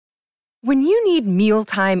When you need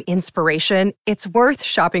mealtime inspiration, it's worth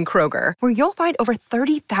shopping Kroger, where you'll find over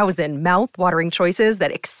 30,000 mouth-watering choices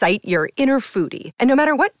that excite your inner foodie. And no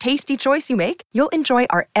matter what tasty choice you make, you'll enjoy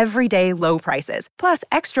our everyday low prices, plus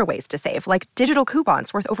extra ways to save, like digital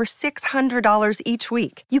coupons worth over $600 each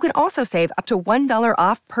week. You can also save up to $1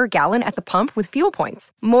 off per gallon at the pump with fuel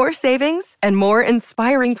points. More savings and more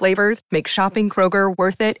inspiring flavors make shopping Kroger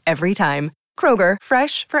worth it every time. Kroger,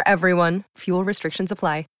 fresh for everyone. Fuel restrictions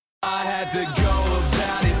apply. I had to go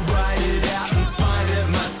about it, write it out and find it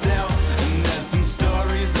myself. And there's some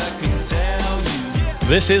stories I can tell you.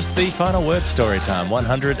 This is the Final Word Story Time.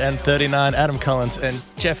 139. Adam Collins and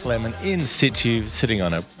Geoff Lemon in situ, sitting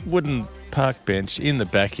on a wooden park bench in the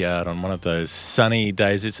backyard on one of those sunny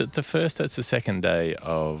days. It's the second day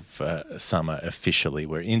of summer officially.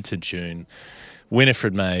 We're into June.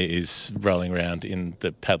 Winifred May is rolling around in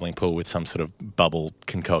the paddling pool with some sort of bubble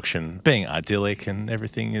concoction, being idyllic, and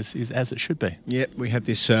everything is as it should be. Yeah, we had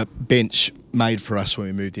this bench made for us when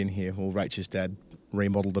we moved in here. Well, Rachel's dad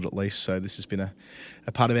remodelled it at least, so this has been a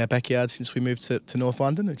part of our backyard since we moved to North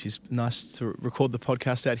London, which is nice to record the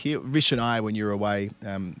podcast out here. Vish and I, when you were away,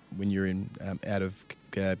 when you were in out of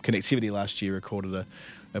connectivity last year, recorded a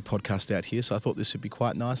podcast out here, so I thought this would be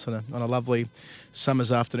quite nice on a lovely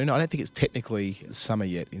summer's afternoon. I don't think it's technically summer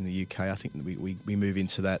yet in the UK. I think we move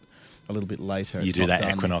into that a little bit later. You it's do that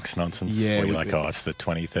done. Equinox nonsense where you're like, it's the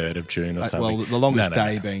 23rd of June or something. Well, the longest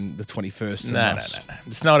day being the 21st. No.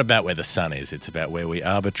 It's not about where the sun is. It's about where we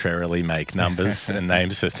arbitrarily make numbers and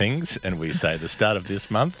names for things, and we say the start of this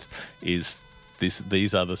month is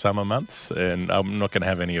these are the summer months, and I'm not going to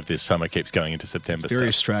have any of this summer keeps going into September. It's very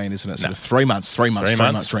Australian, isn't it? Sort of 3 months.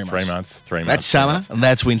 That's summer and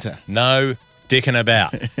that's winter. No dicking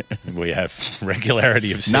about. We have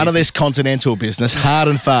regularity of season. None of this continental business, hard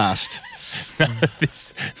and fast.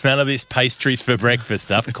 None of this pastries for breakfast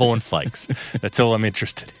stuff, cornflakes. That's all I'm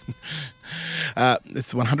interested in.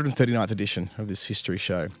 It's the 139th edition of this history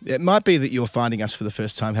show. It might be that you're finding us for the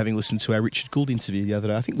first time having listened to our Richard Gould interview the other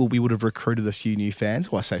day. I think we would have recruited a few new fans.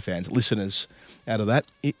 Well, I say fans, listeners out of that.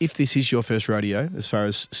 If this is your first rodeo, as far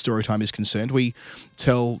as Storytime is concerned, we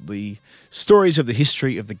tell the stories of the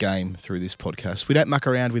history of the game through this podcast. We don't muck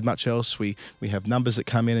around with much else. We have numbers that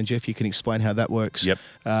come in, and Geoff, you can explain how that works. Yep.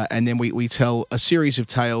 And then we tell a series of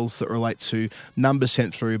tales that relate to numbers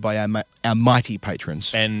sent through by our mighty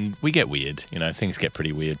patrons. And we get weird. You know, things get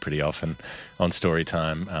pretty weird pretty often on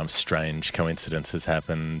Storytime. Strange coincidences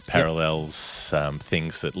happen, parallels,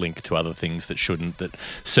 things that link to other things that shouldn't, that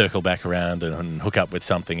circle back around and hook up with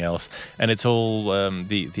something else. And it's all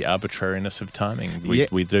the arbitrariness of timing.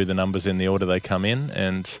 We do the numbers in the order they come in,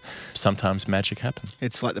 and sometimes magic happens.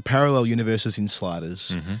 It's like the parallel universes in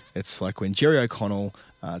Sliders. Mm-hmm. It's like when Jerry O'Connell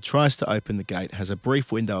tries to open the gate, has a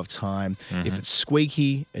brief window of time. Mm-hmm. If it's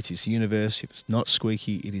squeaky, it's his universe. If it's not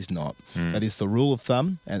squeaky, it is not. That is the rule of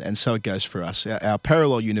thumb, and so it goes for us. Our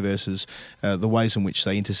parallel universes, the ways in which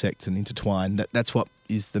they intersect and intertwine, that's what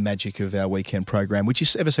is the magic of our weekend program, which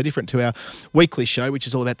is ever so different to our weekly show, which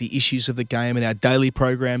is all about the issues of the game. And our daily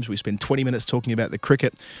programs, we spend 20 minutes talking about the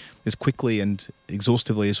cricket as quickly and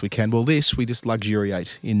exhaustively as we can. Well, we just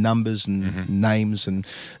luxuriate in numbers and names and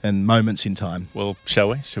moments in time. Well, shall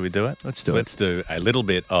we? Shall we do it? Let's do it. Let's do a little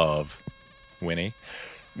bit of Winnie.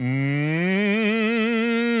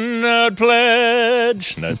 No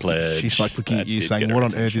pledge. She's like looking at you saying, what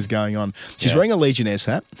on earth is going on? She's wearing a Legionnaires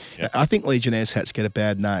hat. Yep. I think Legionnaires hats get a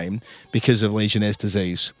bad name because of Legionnaire's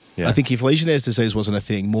disease. Yeah. I think if Legionnaire's disease wasn't a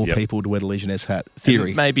thing, more people would wear the Legionnaire's hat. Theory.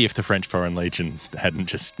 And maybe if the French Foreign Legion hadn't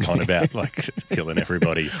just gone about like killing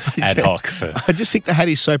everybody ad hoc. I just think the hat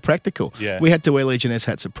is so practical. Yeah. We had to wear Legionnaire's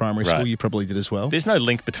hats at primary school. You probably did as well. There's no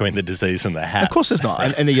link between the disease and the hat. Of course there's not.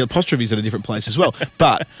 And the apostrophes at a different place as well.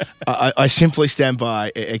 But I simply stand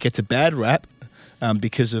by. It gets a bad rap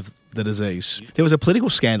because of the disease. There was a political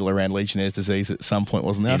scandal around Legionnaire's disease at some point,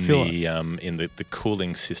 wasn't there? In the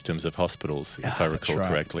cooling systems of hospitals, if I recall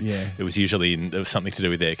correctly. Yeah. It was something to do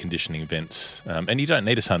with air conditioning vents. And you don't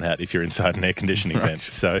need a sun hat if you're inside an air conditioning vent.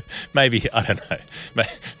 So maybe, I don't know,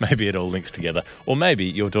 maybe it all links together. Or maybe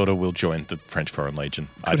your daughter will join the French Foreign Legion.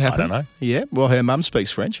 I don't know. Yeah, well, her mum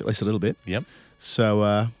speaks French, at least a little bit. Yep.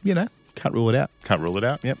 So, can't rule it out. Can't rule it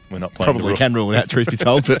out? Yep. We're not playing Probably can rule it out, truth be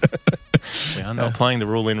told, but we are not playing the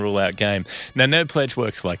rule in, rule out game. Now, No Pledge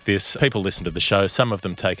works like this. People listen to the show. Some of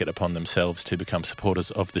them take it upon themselves to become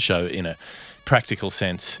supporters of the show in a practical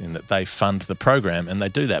sense, in that they fund the program, and they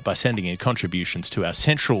do that by sending in contributions to our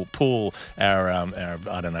central pool, our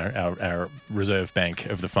reserve bank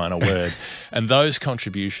of the final word. And those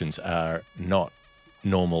contributions are not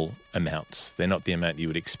normal amounts. They're not the amount you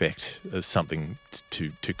would expect as something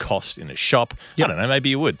to cost in a shop. Yep. I don't know, maybe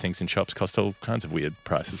you would. Things in shops cost all kinds of weird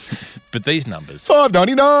prices. But these numbers...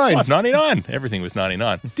 $5.99. $5.99. Everything was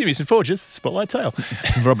 $99. Dimmies and Forges, Spotlight Tale.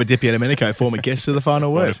 Robert Di Domenico, former guest of The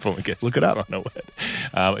Final Word. Former guest Look of it The up. Final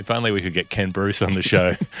Word. If only we could get Ken Bruce on the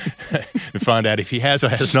show and find out if he has or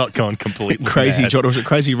has not gone completely Crazy mad. John, or was it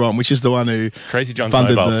Crazy Ron, which is the one who Crazy John's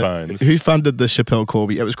funded mobile phones. Who funded the Chappelle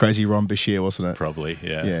Corby? It was Crazy Ron Bashir, wasn't it? Probably,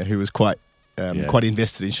 yeah. Yeah, who was quite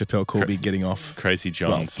invested in Chappelle Corby getting off. Crazy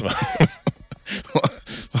John's.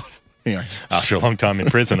 Anyway, After a long time in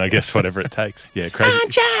prison, I guess, whatever it takes. Yeah,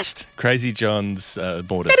 Crazy John's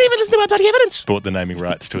bought us. even listen to my bloody evidence. Bought the naming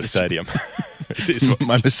rights to a stadium.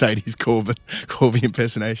 My Mercedes Corby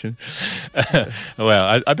impersonation.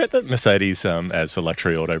 Well, I bet that Mercedes, as a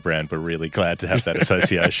luxury auto brand, were really glad to have that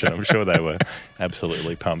association. I'm sure they were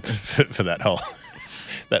absolutely pumped for that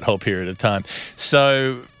whole period of time.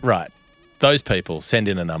 So, right. Those people send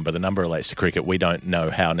in a number. The number relates to cricket. We don't know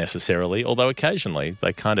how necessarily, although occasionally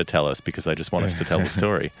they kind of tell us because they just want us to tell the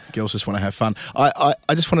story. Girls just want to have fun. I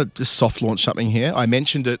just want to just soft launch something here. I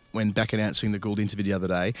mentioned it when back announcing the Gould interview the other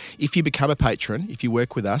day. If you become a patron, if you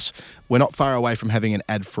work with us, we're not far away from having an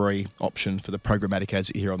ad-free option for the programmatic ads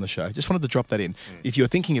that you hear on the show. Just wanted to drop that in. If you're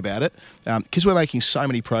thinking about it, because we're making so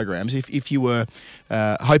many programs, if you were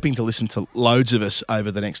hoping to listen to loads of us over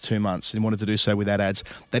the next 2 months and wanted to do so without ads,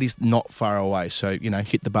 that is not far away. So,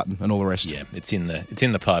 hit the button and all the rest. Yeah, it's in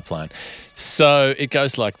the pipeline. So it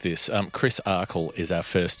goes like this. Chris Arkle is our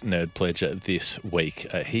first nerd pledger this week.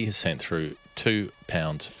 He has sent through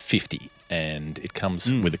 £2.50, and it comes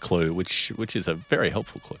with a clue, which is a very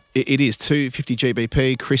helpful clue. It is $2.50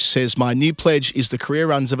 GBP. Chris says, my new pledge is the career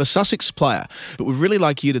runs of a Sussex player, but would really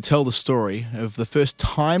like you to tell the story of the first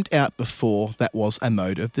timed out before that was a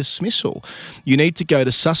mode of dismissal. You need to go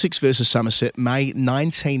to Sussex versus Somerset, May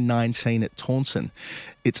 1919 at Taunton.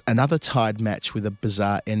 It's another tied match with a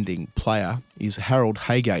bizarre ending. Player is Harold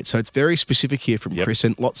Haygate. So it's very specific here from Chris,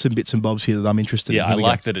 and lots of bits and bobs here that I'm interested in. Yeah, I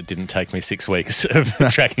like that it didn't take me 6 weeks of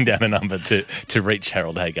tracking down a number to reach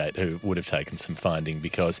Harold Haygate, who would have taken some finding,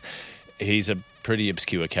 because he's a pretty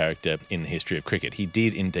obscure character in the history of cricket. He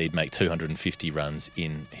did indeed make 250 runs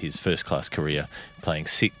in his first-class career, playing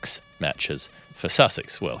 6 matches for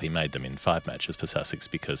Sussex. Well, he made them in 5 matches for Sussex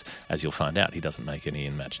because, as you'll find out, he doesn't make any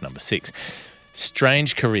in match number 6.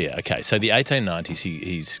 Strange career. Okay, so the 1890s,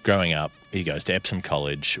 he's growing up. He goes to Epsom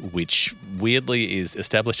College, which weirdly is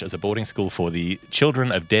established as a boarding school for the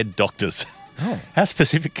children of dead doctors. Oh. How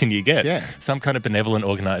specific can you get? Yeah. Some kind of benevolent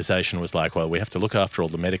organisation was like, well, we have to look after all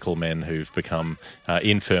the medical men who've become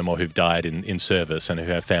infirm or who've died in service and who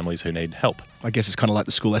have families who need help. I guess it's kind of like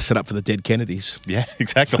the school they set up for the dead Kennedys. Yeah,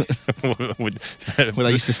 exactly. Where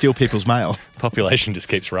they used to steal people's mail. Population just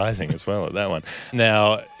keeps rising as well at that one.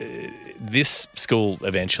 Now, this school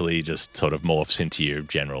eventually just sort of morphs into your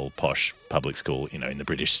general posh public school, in the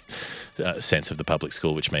British sense of the public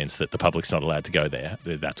school, which means that the public's not allowed to go there.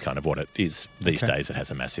 That's kind of what it is these days. It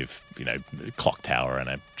has a massive, clock tower and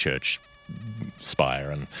a church spire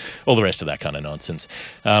and all the rest of that kind of nonsense.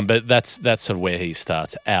 But that's sort of where he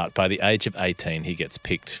starts out. By the age of 18, he gets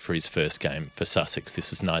picked for his first game for Sussex.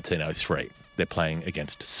 This is 1903. They're playing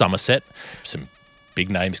against Somerset. Some big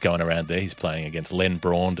names going around there. He's playing against Len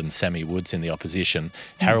Braund and Sammy Woods in the opposition.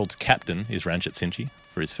 Harold's captain is Ranjit Singh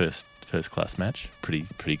for his first-class match.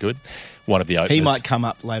 Pretty good. One of the openers. He might come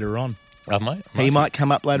up later on. He might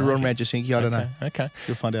come up later on, Rajasinki. I don't know. Okay.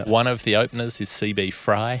 You'll find out. One of the openers is C.B.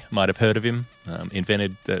 Fry. Might have heard of him.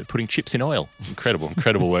 Invented putting chips in oil.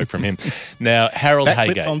 Incredible work from him. Now, Harold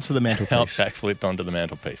Haygate. Backflipped onto the mantelpiece. Backflipped onto the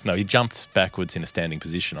mantelpiece. No, he jumped backwards in a standing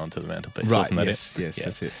position onto the mantelpiece. Right, wasn't that yes, it? yes,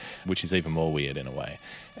 that's it. Which is even more weird in a way.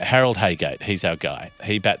 Harold Haygate, he's our guy.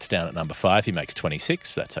 He bats down at number 5. He makes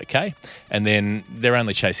 26. That's okay. And then they're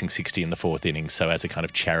only chasing 60 in the 4th innings. So as a kind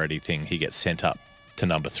of charity thing, he gets sent up to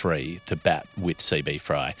number 3 to bat with CB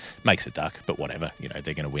Fry. Makes a duck, but whatever.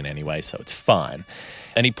 They're going to win anyway, so it's fine.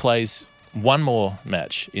 And he plays one more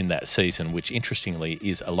match in that season, which interestingly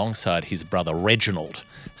is alongside his brother Reginald.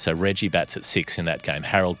 So Reggie bats at 6 in that game.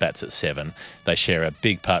 Harold bats at 7. They share a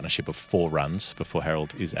big partnership of 4 runs before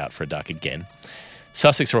Harold is out for a duck again.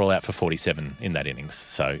 Sussex are all out for 47 in that innings,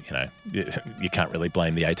 so, you can't really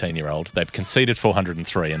blame the 18-year-old. They've conceded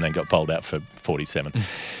 403 and then got bowled out for 47.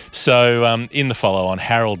 So in the follow-on,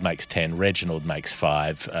 Harold makes 10, Reginald makes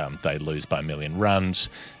 5. They lose by a million runs.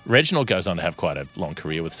 Reginald goes on to have quite a long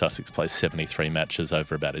career with Sussex, plays 73 matches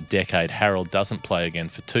over about a decade. Harold doesn't play again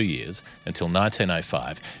for 2 years until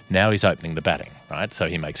 1905. Now he's opening the batting, right? So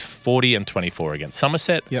he makes 40 and 24 against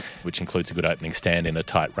Somerset, which includes a good opening stand in a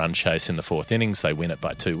tight run chase in the fourth innings. They win it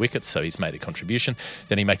by 2 wickets, so he's made a contribution.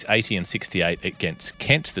 Then he makes 80 and 68 against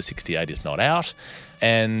Kent. The 68 is not out.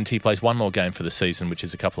 And he plays one more game for the season, which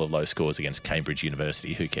is a couple of low scores against Cambridge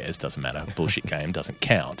University. Who cares? Doesn't matter. Bullshit game, doesn't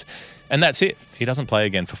count. And that's it. He doesn't play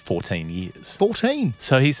again for 14 years. 14?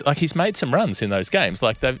 So he's made some runs in those games.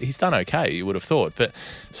 He's done okay, you would have thought. But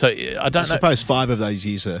so I don't know. I suppose 5 of those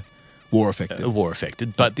years are war affected. War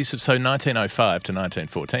affected. But this is so 1905 to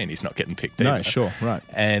 1914, he's not getting picked either. No, sure, right.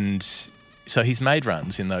 And so he's made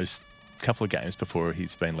runs in those couple of games before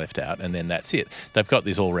he's been left out, and then that's it. They've got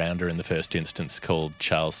this all-rounder in the first instance called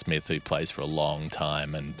Charles Smith, who plays for a long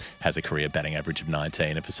time and has a career batting average of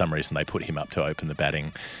 19, and for some reason they put him up to open the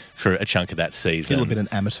batting for a chunk of that season. A little bit an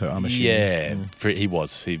amateur, I'm assuming. Yeah,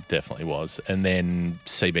 he definitely was. And then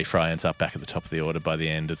CB Fry ends up back at the top of the order by the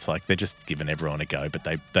end. It's like they're just giving everyone a go, but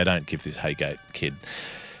they don't give this Haygate kid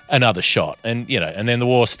another shot. And, and then the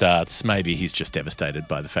war starts. Maybe he's just devastated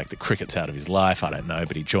by the fact that cricket's out of his life. I don't know,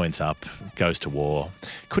 but he joins up, goes to war.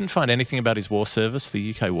 Couldn't find anything about his war service.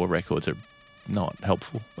 The UK war records are not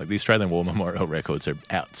helpful. Like the Australian War Memorial records are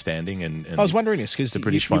outstanding. And I was wondering this because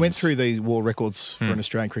you went through the war records for an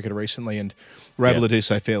Australian cricketer recently and were able to do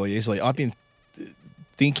so fairly easily. I've been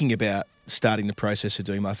thinking about starting the process of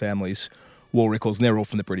doing my family's war records, and they're all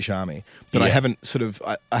from the British Army. But I haven't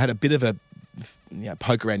I had a bit of a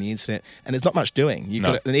poke around the internet, and there's not much doing.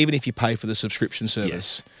 And even if you pay for the subscriction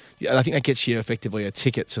service, I think that gets you effectively a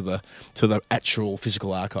ticket to the actual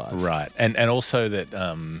physical archive. Right, and also that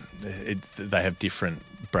they have different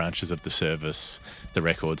branches of the service. The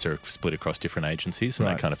records are split across different agencies and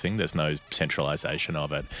that kind of thing. There's no centralisation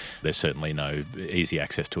of it. There's certainly no easy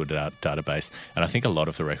access to a database. And I think a lot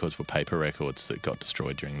of the records were paper records that got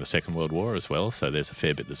destroyed during the Second World War as well. So there's a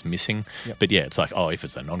fair bit that's missing. Yep. But yeah, it's like, if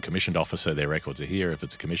it's a non-commissioned officer, their records are here. If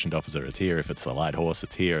it's a commissioned officer, it's here. If it's the light horse,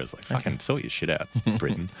 it's here. It's like, fucking sort your shit out,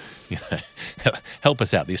 Britain. Help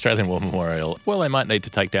us out. The Australian War Memorial, they might need to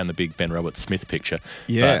take down the big Ben Roberts-Smith picture.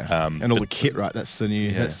 Yeah, and all the kit, right? That's the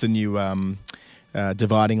new... That's the new...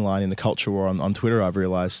 dividing line in the culture war on Twitter. I've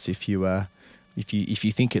realised if you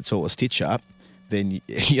think it's all a stitch up, then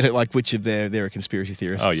like which of they're a conspiracy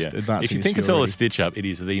theorist. Oh yeah. If you think it's all a stitch up, it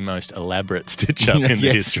is the most elaborate stitch up in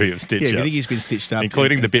the history of stitch ups. I think he's been stitched up,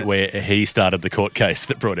 including the bit where he started the court case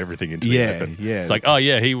that brought everything into the open. Yeah, it's like,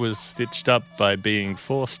 he was stitched up by being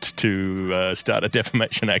forced to start a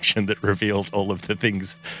defamation action that revealed all of the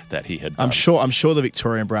things that he had done. I'm sure the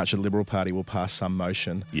Victorian branch of the Liberal Party will pass some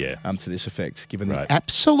motion to this effect, given the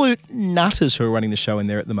absolute nutters who are running the show in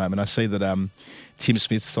there at the moment. I see that Tim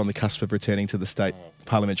Smith's on the cusp of returning to the state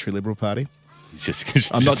parliamentary Liberal Party.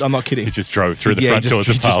 I'm not kidding. He just drove through the front doors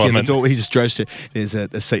of Parliament. He just drove to. There's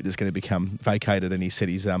a seat that's going to become vacated, and he said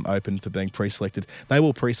he's open for being pre-selected. They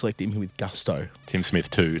will pre-select him with gusto. Tim Smith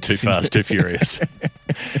too fast, too furious.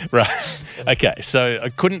 Right. Okay. So I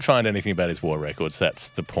couldn't find anything about his war records. That's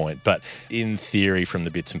the point. But in theory, from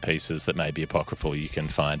the bits and pieces that may be apocryphal, you can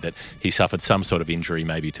find that he suffered some sort of injury,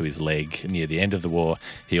 maybe to his leg near the end of the war.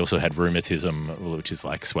 He also had rheumatism, which is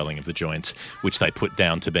like swelling of the joints, which they put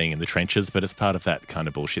down to being in the trenches. But it's part of that kind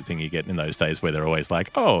of bullshit thing you get in those days where they're always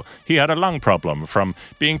like, he had a lung problem from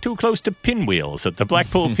being too close to pinwheels at the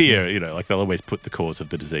Blackpool Pier. Like they'll always put the cause of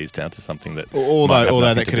the disease down to something that...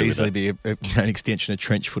 Although that could easily be an extension of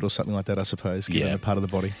trench foot or something like that, I suppose, given a part of the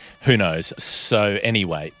body. Who knows? So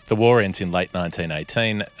anyway, the war ends in late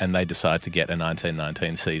 1918 and they decide to get a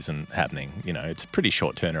 1919 season happening. It's a pretty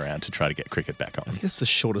short turnaround to try to get cricket back on. I think that's the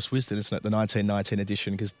shortest wisdom, isn't it? The 1919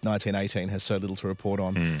 edition, because 1918 has so little to report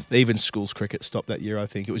on. Even schools cricket stopped that year, I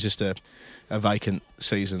think. It was just a vacant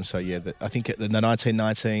season. So, I think the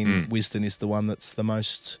 1919 Wisden is the one that's the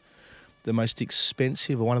most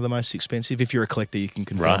expensive, or one of the most expensive. If you're a collector, you can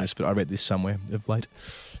confirm this, but I read this somewhere of late.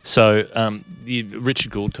 So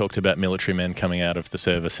Richard Gould talked about military men coming out of the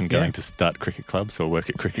service and going to start cricket clubs or work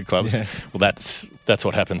at cricket clubs. Yeah. Well, that's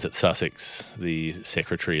what happens at Sussex. The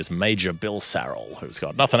secretary is Major Bill Sarrell, who's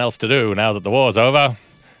got nothing else to do now that the war's over.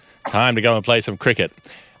 Time to go and play some cricket.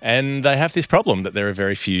 And they have this problem that there are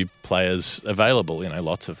very few players available.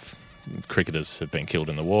 Lots of cricketers have been killed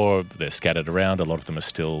in the war. They're scattered around. A lot of them are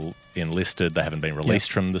still enlisted. They haven't been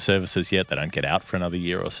released from the services yet. They don't get out for another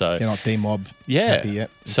year or so. They're not demob. Yeah. Yet.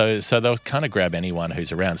 So they'll kind of grab anyone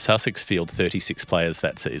who's around. Sussex field 36 players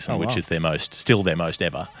that season, which is still their most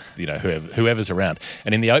ever. Whoever's around.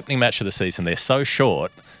 And in the opening match of the season, they're so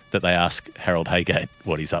short that they ask Harold Haygate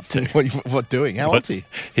what he's up to. What doing? How old's he?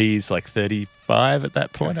 He's like 35 at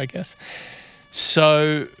that point, I guess.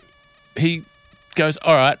 So he goes,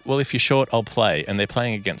 all right, well, if you're short, I'll play. And they're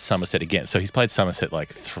playing against Somerset again. So he's played Somerset like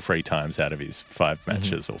 3 times out of his 5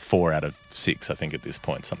 matches, or 4 out of 6, I think, at this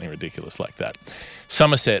point, something ridiculous like that.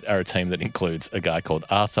 Somerset are a team that includes a guy called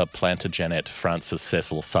Arthur Plantagenet Francis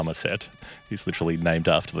Cecil Somerset. He's literally named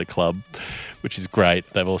after the club, which is great.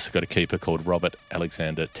 They've also got a keeper called Robert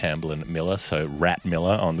Alexander Tamblin Miller, so Rat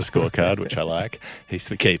Miller on the scorecard, which I like. He's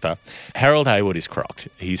the keeper. Harold Hayward is crocked.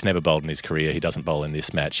 He's never bowled in his career. He doesn't bowl in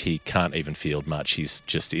this match. He can't even field much. He's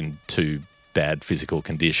just in too bad physical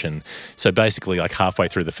condition. So basically, like halfway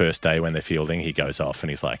through the first day when they're fielding, he goes off and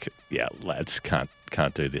he's like, yeah, lads, can't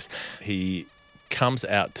do this. He comes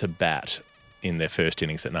out to bat in their first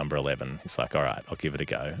innings at number 11. He's like, all right, I'll give it a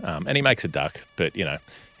go. And he makes a duck, but, you know,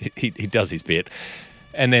 he does his bit.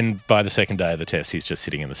 And then by the second day of the test, he's just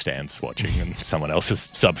sitting in the stands watching and someone else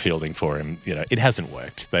is sub-fielding for him. You know, it hasn't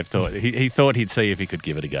worked. They've thought he thought he'd see if he could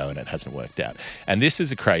give it a go, and it hasn't worked out. And this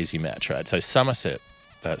is a crazy match, right? So Somerset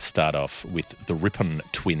start off with the Ripon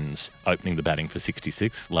twins opening the batting for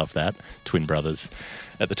 66. Love that. Twin brothers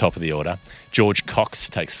at the top of the order. George Cox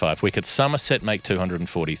takes 5 wickets. Somerset make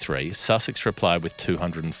 243. Sussex reply with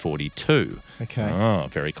 242. Okay. Oh,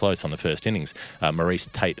 very close on the first innings. Maurice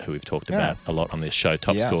Tate, who we've talked about a lot on this show,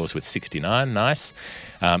 top scores with 69. Nice.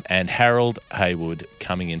 And Harold Hayward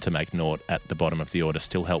coming in to make naught at the bottom of the order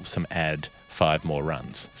still helps them add 5 more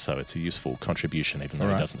runs. So it's a useful contribution, even though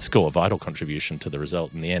he doesn't score. A vital contribution to the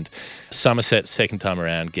result in the end. Somerset, second time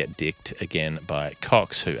around, get dicked again by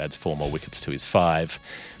Cox, who adds 4 more wickets to his 5.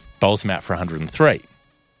 Bowls them out for 103.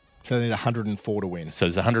 So they need 104 to win. So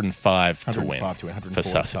there's 105 to win 104 for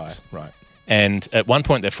Sussex. tie. Right. And at one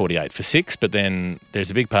point they're 48 for 6, but then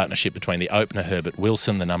there's a big partnership between the opener Herbert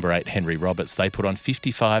Wilson, the number 8 Henry Roberts. They put on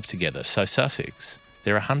 55 together. So Sussex,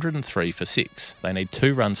 they're 103 for 6. They need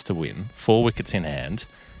 2 runs to win, 4 wickets in hand,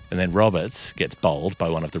 and then Roberts gets bowled by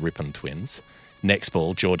one of the Ripon twins. Next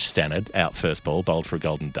ball, George Stannard, out first ball, bowled for a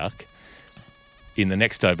golden duck. In the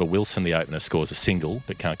next over, Wilson, the opener, scores a single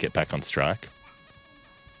but can't get back on strike.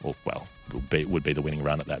 Or, well, would be the winning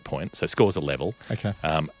run at that point. So scores a level. Okay.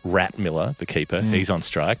 Rat Miller, the keeper, he's on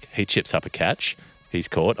strike. He chips up a catch. He's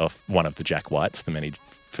caught off one of the Jack Whites, the many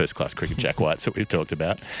first-class cricket Jack Whites that we've talked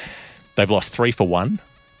about. They've lost 3 for 1.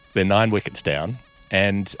 They're 9 wickets down.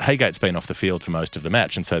 And Haygate's been off the field for most of the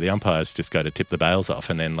match, and so the umpires just go to tip the bails off,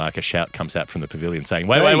 and then like a shout comes out from the pavilion saying,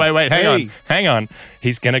 wait, hang on.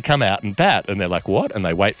 He's going to come out and bat. And they're like, what? And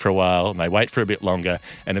they wait for a while, and they wait for a bit longer,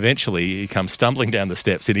 and eventually he comes stumbling down the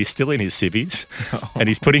steps, and he's still in his civvies, and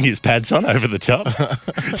he's putting his pads on over the top.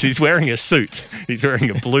 So he's wearing a suit. He's wearing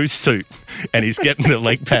a blue suit, and he's getting the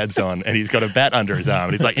leg pads on, and he's got a bat under his arm,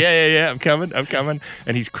 and he's like, yeah, I'm coming.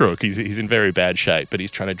 And he's crook. He's in very bad shape, but he's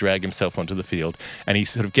trying to drag himself onto the field. And he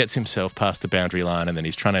sort of gets himself past the boundary line, and then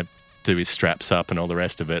he's trying to do his straps up and all the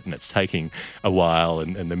rest of it, and it's taking a while,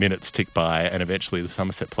 and the minutes tick by, and eventually the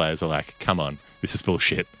Somerset players are like, come on, this is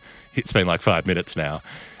bullshit. It's been like 5 minutes now.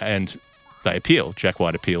 And they appeal. Jack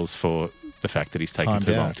White appeals for the fact that he's taken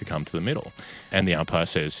too long to come to the middle. And the umpire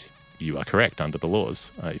says, you are correct under the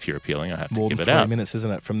laws. If you're appealing, I have to give it out. More than 3 minutes, isn't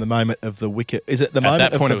it? From the moment of the wicket. Is it the moment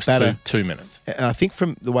of the batter? At that point, it was 2 minutes. And I think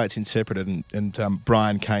from the way it's interpreted, and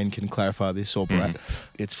Brian Kane can clarify this, or Brad,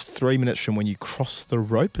 it's 3 minutes from when you cross the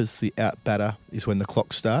rope as the out batter is when the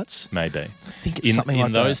clock starts. Maybe. I think it's something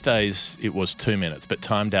like that. In those days, it was 2 minutes, but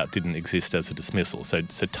timed out didn't exist as a dismissal. So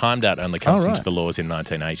timed out only comes into the laws in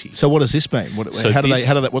 1980. So what does this mean? What's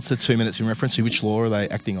the 2 minutes in reference to? Which law are they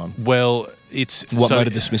acting on? Well, what mode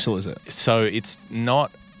of dismissal is it? So it's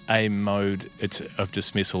not a mode of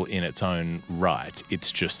dismissal in its own right.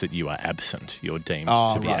 It's just that you are absent. You're deemed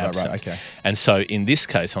to be absent. Right, okay. And so in this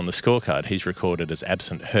case on the scorecard, he's recorded as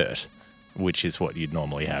absent hurt, which is what you'd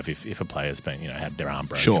normally have if a player's been, had their arm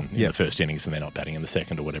broken in the first innings and they're not batting in the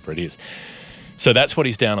second or whatever it is. So that's what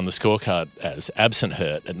he's down on the scorecard as, absent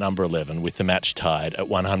hurt at number 11 with the match tied at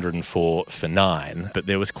 104 for 9. But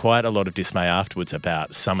there was quite a lot of dismay afterwards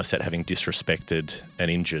about Somerset having disrespected an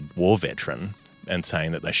injured war veteran and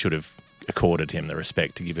saying that they should have accorded him the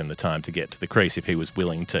respect to give him the time to get to the crease if he was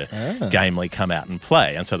willing to gamely come out and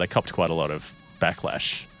play. And so they copped quite a lot of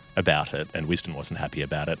backlash about it, and Wisden wasn't happy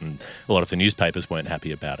about it, and a lot of the newspapers weren't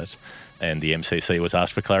happy about it. And the MCC was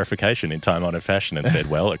asked for clarification in time-honoured fashion and said,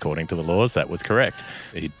 well, according to the laws, that was correct.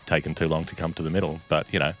 He'd taken too long to come to the middle. But,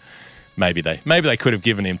 maybe they could have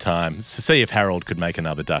given him time to see if Harold could make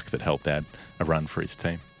another duck that helped add a run for his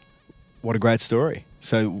team. What a great story.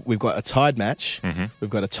 So we've got a tied match. Mm-hmm. We've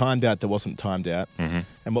got a timed out that wasn't timed out. Mm-hmm.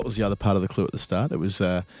 And what was the other part of the clue at the start? It was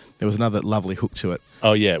there was another lovely hook to it.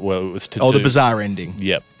 Oh, yeah. Well, it was to the do- bizarre ending.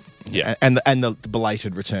 Yep. Yeah. And the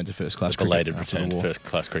belated return to first class cricket. Belated after the return to war. first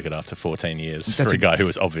class cricket after 14 years That's for a- a guy who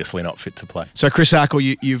was obviously not fit to play. So, Chris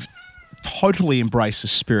Arkle, you've totally embraced the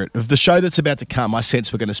spirit of the show that's about to come. I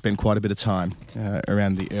sense we're going to spend quite a bit of time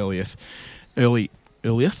around the earliest The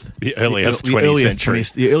earliest 20th century.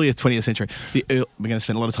 The earliest 20th century. We're going to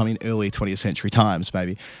spend a lot of time in early 20th century times,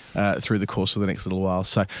 maybe, through the course of the next little while.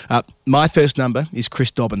 So, my first number is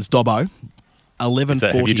Chris Dobbins, Dobbo,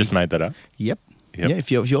 1140. Have you just made that up? Yep. Yep. Yeah,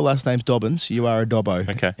 if your last name's Dobbins, you are a Dobbo.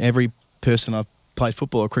 Okay. Every person I've played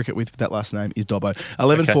football or cricket with that last name is Dobbo.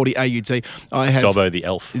 1140 AUD. I have Dobbo the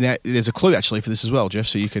elf. Now, there's a clue actually for this as well, Jeff,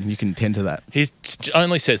 so you can tend to that. He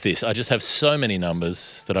only says this: I just have so many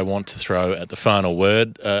numbers that I want to throw at the final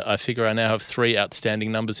word. I figure I now have 3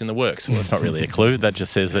 outstanding numbers in the works. Well, that's not really a clue. That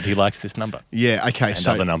just says that he likes this number Yeah, okay. and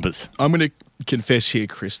So other numbers. I'm going to confess here,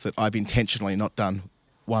 Chris, that I've intentionally not done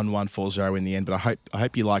 1140 in the end, but I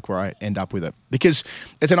hope you like where I end up with it because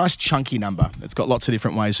it's a nice chunky number. It's got lots of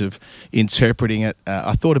different ways of interpreting it.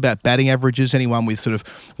 I thought about batting averages, anyone with sort of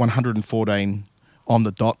 114 on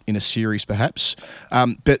the dot in a series perhaps.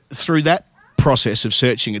 But through that process of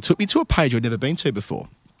searching, it took me to a page I'd never been to before.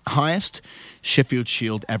 Highest Sheffield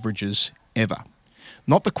Shield averages ever.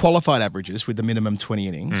 Not the qualified averages with the minimum 20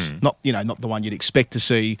 innings, not the one you'd expect to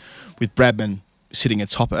see with Bradman sitting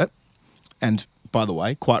atop it. And by the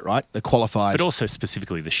way, quite right, the qualified. But also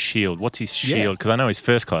specifically the Shield. What's his Yeah. Shield? Because I know his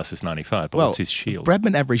first class is 95, but what's his Shield?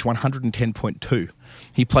 Bradman averaged 110.2.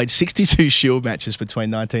 He played 62 Shield matches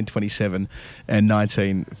between 1927 and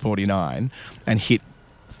 1949 and hit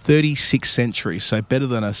 36 centuries, so better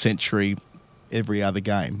than a century every other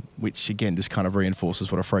game, which again just kind of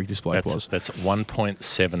reinforces what a freak this bloke was. That's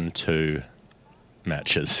 1.72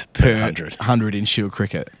 matches per 100. In Shield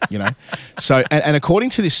cricket, So, and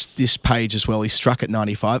according to this page as well, he struck at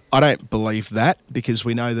 95. I don't believe that because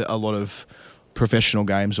we know that a lot of professional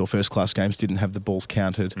games or first class games didn't have the balls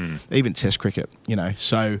counted, even Test cricket,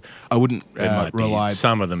 So I wouldn't rely.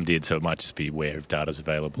 Some of them did, so it might just be where data's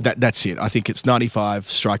available. That's it. I think it's 95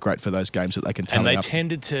 strike rate for those games that they can tally And they up.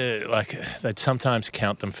 tended to, they'd sometimes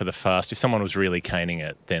count them for the fast. If someone was really caning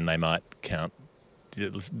it, then they might count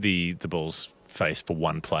the balls faced for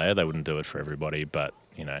one player. They wouldn't do it for everybody, but,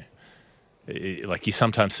 you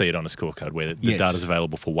sometimes see it on a scorecard where the data's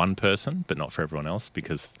available for one person, but not for everyone else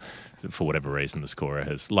because for whatever reason the scorer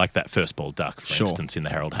has, like that first ball duck, for instance, in the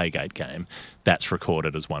Harold Haygate game, that's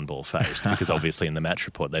recorded as one ball faced because obviously in the match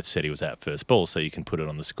report they've said he was out first ball, so you can put it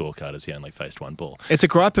on the scorecard as he only faced one ball. It's a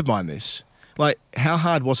gripe of mine, this. How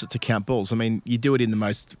hard was it to count balls? I mean, you do it in the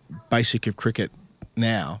most basic of cricket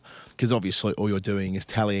now because obviously all you're doing is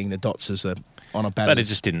tallying the dots on a batter. But it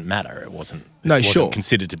just didn't matter. It wasn't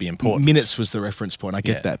considered to be important. Minutes was the reference point. I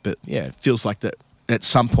get that. But, it feels like that at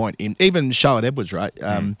some point in... Even Charlotte Edwards, right?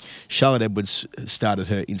 Charlotte Edwards started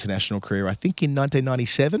her international career, I think, in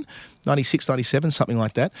 1997, 96, 97, something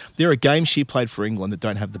like that. There are games she played for England that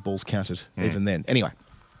don't have the balls counted even then. Anyway,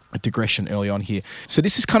 a digression early on here. So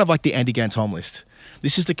this is kind of like the Andy Gantom list.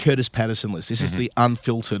 This is the Curtis Patterson list. This is the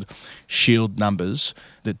unfiltered Shield numbers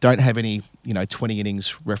that don't have any, 20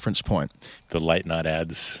 innings reference point. The late night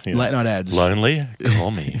ads. Late night ads. Lonely? Call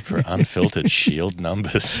me for unfiltered Shield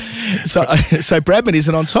numbers. So Bradman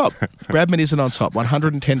isn't on top.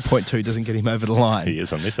 110.2 doesn't get him over the line. He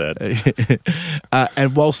is on this ad.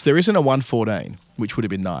 And whilst there isn't a 114, which would have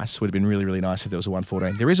been nice, would have been really, really nice if there was a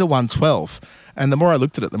 114, there is a 112. And the more I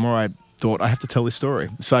looked at it, the more I thought I have to tell this story.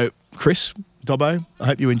 So, Chris, Dobbo, I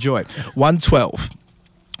hope you enjoy. 112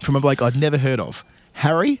 from a bloke I'd never heard of.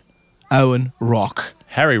 Harry Owen Rock.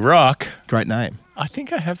 Harry Rock. Great name. I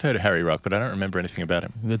think I have heard of Harry Rock, but I don't remember anything about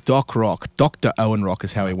him. The Doc Rock. Dr. Owen Rock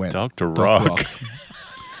is how he went. Dr. Rock.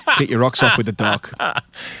 Get your rocks off with the doc.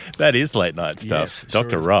 That is late night stuff. Yes,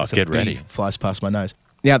 Dr. sure Rock, is. get It's a ready. bee flies past my nose.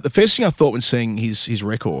 Now, the first thing I thought when seeing his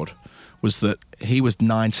record was that he was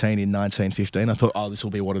 19 in 1915. I thought, this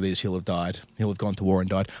will be what it is. He'll have died. He'll have gone to war and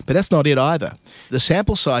died. But that's not it either. The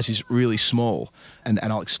sample size is really small, and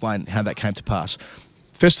I'll explain how that came to pass.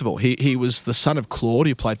 First of all, he was the son of Claude,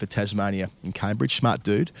 who played for Tasmania in Cambridge, smart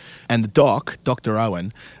dude. And the doc, Dr.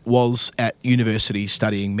 Owen, was at university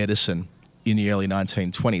studying medicine in the early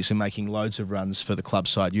 1920s and making loads of runs for the club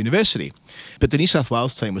side university. But the New South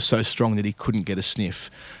Wales team was so strong that he couldn't get a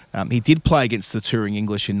sniff. He did play against the touring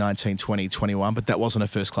English in 1920-21, but that wasn't a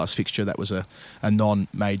first-class fixture. That was a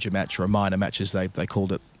non-major match or a minor match, as they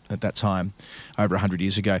called it at that time, over 100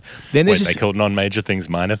 years ago. Then there's They called non-major things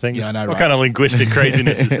minor things? Yeah, I know, What right? kind of linguistic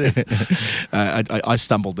craziness is this? I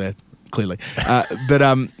stumbled there. clearly.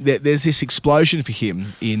 There's this explosion for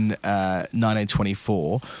him in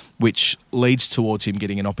 1924, which leads towards him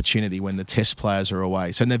getting an opportunity when the Test players are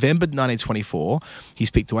away. So November 1924,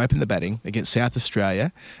 he's picked to open the batting against South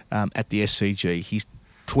Australia at the SCG. He's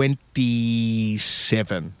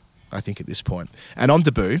 27, I think, at this point. And on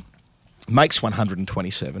debut, makes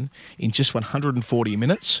 127 in just 140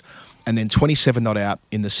 minutes, and then 27 not out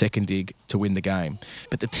in the second dig to win the game.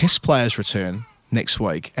 But the Test players return next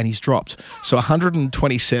week, and he's dropped. So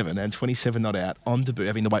 127 and 27 not out on debut,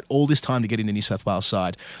 having to wait all this time to get in the New South Wales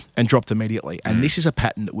side, and dropped immediately. And this is a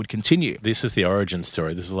pattern that would continue. This is the origin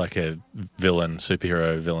story. This is like a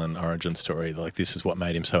superhero villain origin story. Like, this is what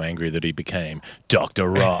made him so angry that he became Dr.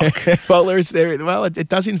 Rock. Well, it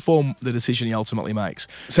does inform the decision he ultimately makes.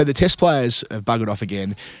 So the Test players have buggered off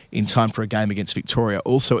again in time for a game against Victoria,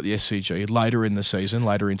 also at the SCG, later in the season,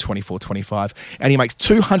 later in 24-25, and he makes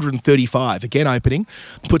 235, again opening,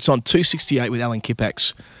 puts on 268 with Alan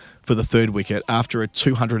Kippax for the third wicket after a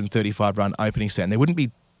 235-run opening stand. There wouldn't be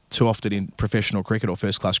too often in professional cricket or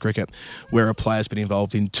first-class cricket where a player's been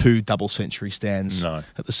involved in 2 double-century stands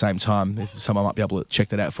at the same time. If someone might be able to check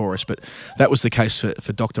that out for us. But that was the case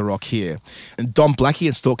for Dr. Rock here. And Dom Blackie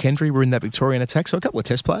and Stork Hendry were in that Victorian attack, so a couple of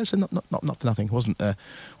Test players, and not for nothing. It wasn't a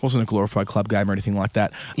glorified club game or anything like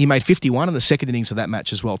that. He made 51 in the second innings of that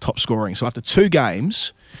match as well, top scoring. So after 2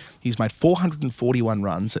 games, he's made 441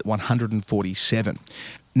 runs at 147.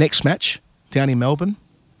 Next match, down in Melbourne,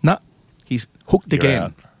 he's hooked again.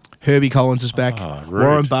 Out. Herbie Collins is back. Rude.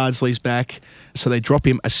 Warren Bardsley's back. So they drop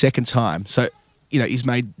him a second time. So, he's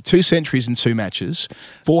made 2 centuries in 2 matches,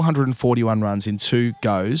 441 runs in 2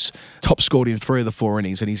 goes, top scored in 3 of the 4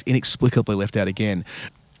 innings, and he's inexplicably left out again.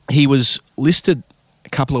 He was listed a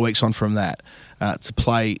couple of weeks on from that to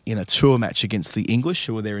play in a tour match against the English,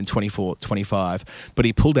 who were there in 24-25, but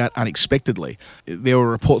he pulled out unexpectedly. There were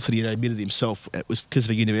reports that he had admitted himself it was because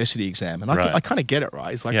of a university exam, and I kind of get it,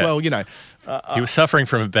 right? It's like, he was suffering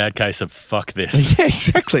from a bad case of fuck this. Yeah,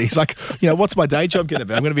 exactly. He's like, what's my day job going to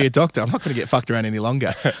be? I'm going to be a doctor. I'm not going to get fucked around any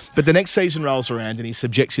longer. But the next season rolls around and he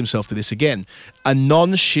subjects himself to this again. A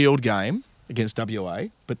non-Shield game against WA,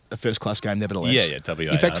 but a first-class game nevertheless. Yeah,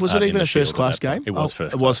 WA. In fact, was it even a first-class game? It was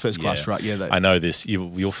first-class. It was first-class, right, yeah. I know this.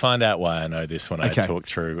 You'll find out why I know this when I talk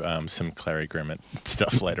through some Clary Grimmett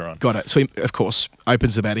stuff later on. Got it. So he, of course,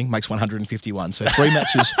 opens the batting, makes 151. So 3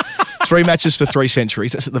 matches... 3 matches for 3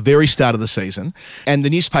 centuries. That's at the very start of the season. And the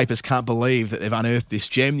newspapers can't believe that they've unearthed this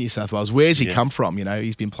gem, New South Wales. Where's he come from?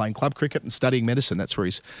 He's been playing club cricket and studying medicine. That's where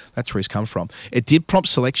he's come from. It did prompt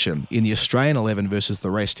selection in the Australian 11 versus the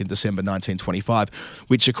rest in December 1925,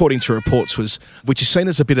 which, according to reports, which is seen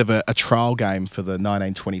as a bit of a trial game for the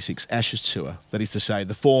 1926 Ashes tour. That is to say,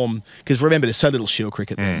 the form, because remember, there's so little Shield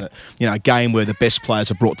cricket then that, a game where the best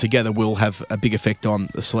players are brought together will have a big effect on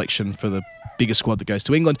the selection for the bigger squad that goes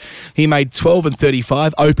to England. He made 12 and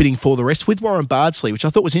 35, opening for the rest with Warren Bardsley, which I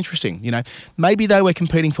thought was interesting. Maybe they were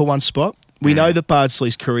competing for one spot. We know that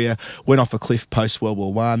Bardsley's career went off a cliff post-World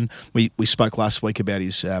War I. We spoke last week about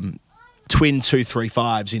his twin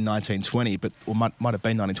 235s in 1920, or might have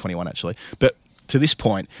been 1921 actually. But to this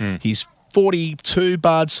point, he's 42,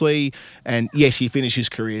 Bardsley, and yes, he finished his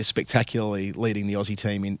career spectacularly leading the Aussie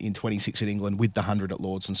team in 26 in England with the 100 at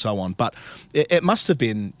Lords and so on. But it must have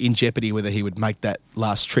been in jeopardy whether he would make that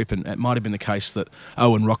last trip, and it might have been the case that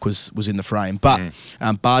Owen Rock was in the frame. But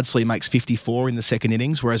Bardsley makes 54 in the second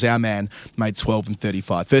innings, whereas our man made 12 and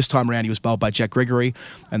 35. First time round, he was bowled by Jack Gregory,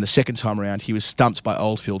 and the second time round, he was stumped by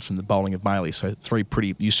Oldfield from the bowling of Maley. So 3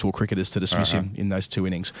 pretty useful cricketers to dismiss him in those 2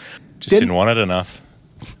 innings. Didn't want it enough.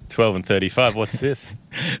 12 and 35, what's this?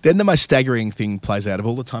 Then the most staggering thing plays out. Of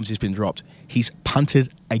all the times he's been dropped, he's punted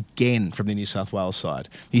again from the New South Wales side.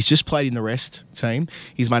 He's just played in the rest team.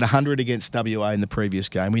 He's made 100 against WA in the previous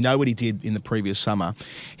game. We know what he did in the previous summer.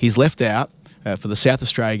 He's left out for the South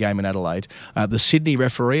Australia game in Adelaide. The Sydney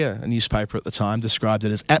Referee, a newspaper at the time, described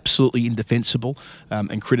it as absolutely indefensible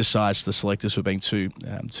and criticised the selectors for being too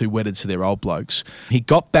wedded to their old blokes. He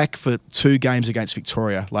got back for 2 games against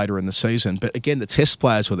Victoria later in the season, but again, the Test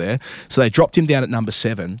players were there, so they dropped him down at number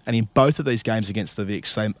 7, and in both of these games against the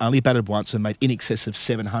Vics, they only batted once and made in excess of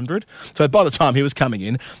 700. So by the time he was coming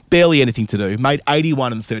in, barely anything to do, made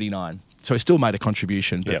 81 and 39. So he still made a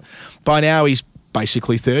contribution, but by now he's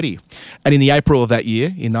basically 30. And in the April of that year,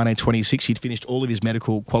 in 1926, he'd finished all of his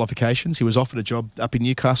medical qualifications. He was offered a job up in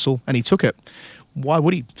Newcastle, and he took it. Why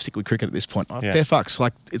would he stick with cricket at this point? Fair fucks.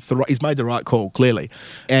 Like, he's made the right call, clearly.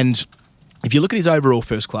 And if you look at his overall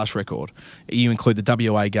first-class record, you include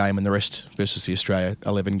the WA game and the rest versus the Australia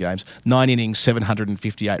 11 games, 9 innings,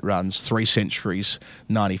 758 runs, 3 centuries,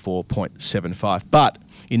 94.75. But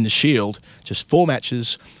in the Shield, just 4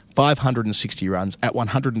 matches, 560 runs at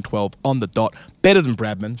 112 on the dot. Better than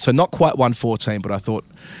Bradman, so not quite 114, but I thought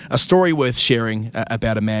a story worth sharing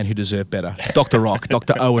about a man who deserved better. Dr. Rock,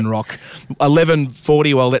 Dr. Owen Rock.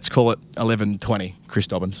 1140, well, let's call it 1120, Chris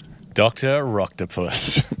Dobbins. Dr.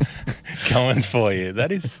 Rocktopus going for you.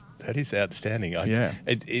 That is outstanding.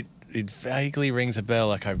 It vaguely rings a bell.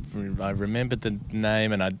 Like I remembered the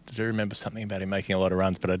name, and I do remember something about him making a lot of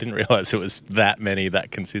runs, but I didn't realise it was that many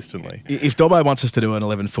that consistently. If Dobbo wants us to do an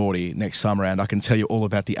 1140 next time round, I can tell you all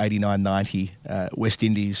about the 89-90 West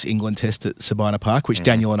Indies England test at Sabina Park, which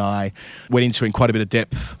Daniel and I went into in quite a bit of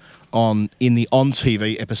depth in the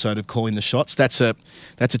on-TV episode of Calling the Shots. That's a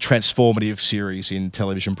transformative series in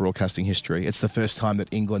television broadcasting history. It's the first time that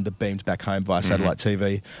England are beamed back home via satellite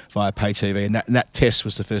TV, via pay TV, and that test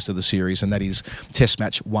was the first of the series, and that is Test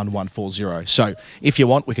Match 1140. So if you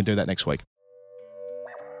want, we can do that next week.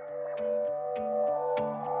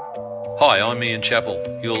 Hi, I'm Ian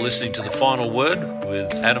Chappell. You're listening to The Final Word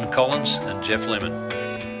with Adam Collins and Jeff Lemon.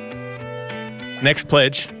 Next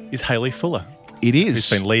pledge is Hayley Fuller. It is.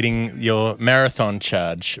 Who's been leading your marathon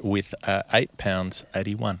charge with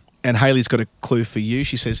 £8.81. And Hayley's got a clue for you.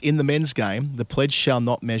 She says, in the men's game, the pledge shall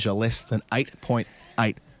not measure less than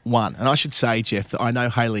 8.81. And I should say, Jeff, that I know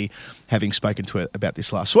Hayley, having spoken to her about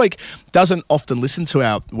this last week, doesn't often listen to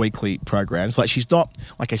our weekly programs. Like, she's not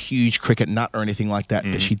like a huge cricket nut or anything like that,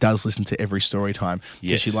 but she does listen to every story time because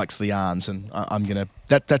Yes. she likes the yarns. And I'm going to...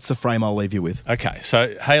 That's the frame I'll leave you with. Okay,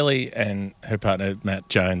 so Hayley and her partner, Matt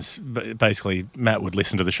Jones, basically, Matt would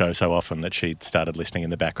listen to the show so often that she started listening in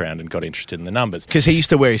the background and got interested in the numbers. Because he used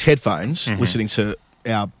to wear his headphones listening to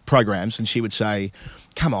our programs, and she would say,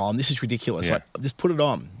 come on, this is ridiculous. Yeah. Like, just put it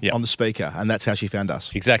on the speaker. And that's how she found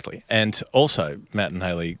us. Exactly. And also, Matt and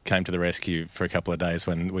Hayley came to the rescue for a couple of days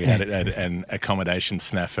when we had an accommodation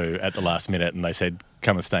snafu at the last minute, and they said,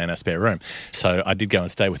 come and stay in our spare room. So I did go and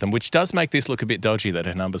stay with them, which does make this look a bit dodgy that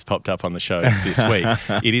her numbers popped up on the show this week.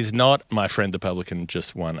 It is not my friend the publican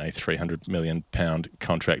just won a £300 million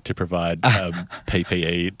contract to provide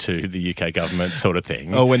PPE to the UK government sort of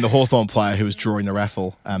thing. Oh, when the Hawthorn player who was drawing the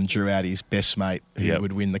raffle drew out his best mate who Yep.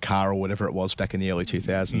 would win the car or whatever it was back in the early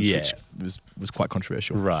 2000s, which was quite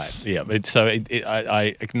controversial. Right, yeah.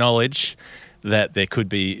 I acknowledge that there could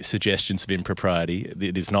be suggestions of impropriety.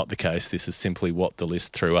 It is not the case. This is simply what the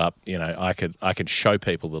list threw up. You know, I could show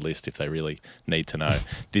people the list if they really need to know.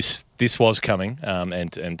 This was coming,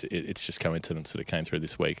 and it's just coincidence that it came through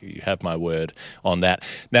this week. You have my word on that.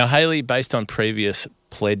 Now, Hayley, based on previous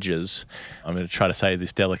pledges, I'm going to try to say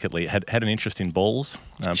this delicately, had an interest in balls.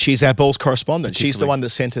 She's our balls correspondent. She's the particularly- one that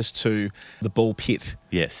sent us to the ball pit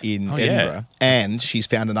Yes. in Oh, yeah. Edinburgh. And she's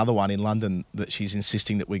found another one in London that she's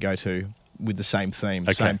insisting that we go to with the same theme,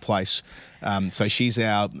 same place. So she's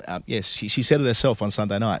our, she said it herself on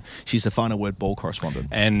Sunday night, she's the Final Word ball correspondent.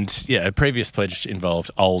 And yeah, a previous pledge involved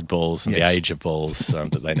old balls and the age of balls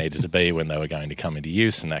that they needed to be when they were going to come into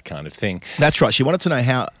use and that kind of thing. That's right. She wanted to know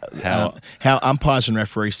how umpires and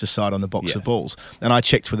referees decide on the box of Yes. balls. And I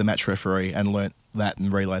checked with the match referee and learnt that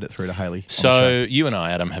and relayed it through to Hayley. So you and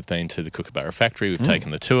I, Adam, have been to the Kookaburra factory. We've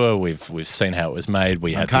taken the tour. We've seen how it was made.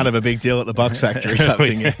 We had kind of a big deal at the Bucks factory type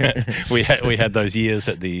thing. we had those years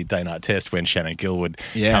at the day-night test when Shannon Gill would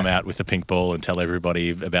come out with the pink ball and tell everybody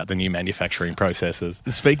about the new manufacturing processes.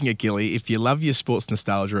 Speaking of Gilly, if you love your sports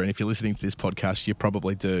nostalgia and if you're listening to this podcast, you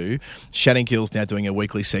probably do. Shannon Gill's now doing a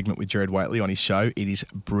weekly segment with Jared Waitley on his show. It is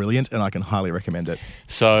brilliant and I can highly recommend it.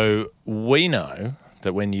 So we know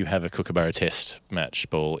that when you have a Kookaburra test match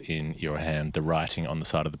ball in your hand, the writing on the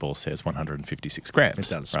side of the ball says 156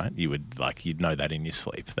 grams. It does. Right? You'd know that in your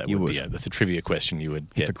sleep. That You would be would. that's a trivia question you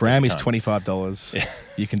would get. If a gram is every time. $25,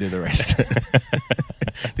 you can do the rest.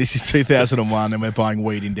 This is 2001 and we're buying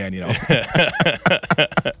weed in Dandenong.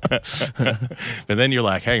 But then you're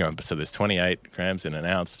like, hang on, so there's 28 grams in an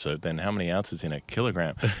ounce, so then how many ounces in a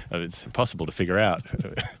kilogram? It's impossible to figure out.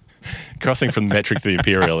 Crossing from the metric to the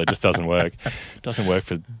imperial, it just doesn't work. It doesn't work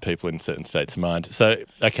for people in certain states of mind. So,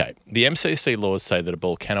 okay, the MCC laws say that a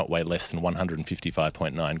ball cannot weigh less than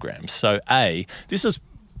 155.9 grams. So, this is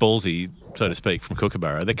ballsy, so to speak, from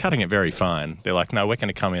Kookaburra. They're cutting it very fine. They're like, no, we're going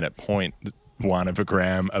to come in at 0.1 of a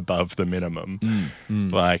gram above the minimum.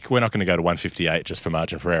 Like, we're not going to go to 158 just for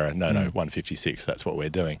margin for error. No, 156. That's what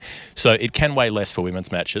we're doing. So it can weigh less for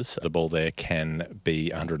women's matches. The ball there can be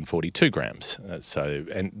 142 grams.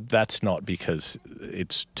 And that's not because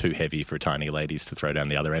it's too heavy for tiny ladies to throw down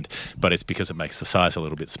the other end, but it's because it makes the size a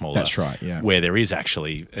little bit smaller. That's right, yeah. Where there is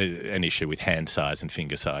actually an issue with hand size and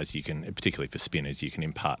finger size, you can, particularly for spinners, you can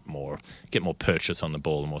impart more, get more purchase on the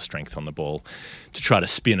ball and more strength on the ball to try to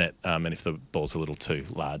spin it. And if the ball's a little too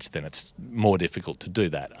large, then it's more difficult to do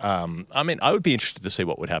that. I mean, I would be interested to see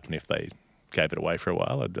what would happen if they gave it away for a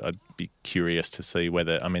while. I'd be curious to see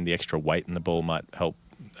whether, I mean, the extra weight in the ball might help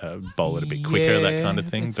bowl it a bit quicker, that kind of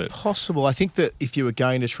thing. It's but possible. I think that if you were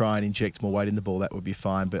going to try and inject more weight in the ball, that would be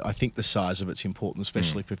fine. But I think the size of it's important,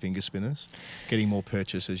 especially for finger spinners. Getting more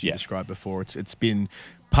purchase, as you described before, it's been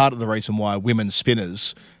part of the reason why women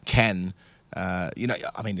spinners can. I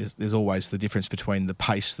mean, there's always the difference between the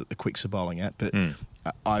pace that the quicks are bowling at, but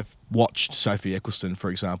I've watched Sophie Eccleston, for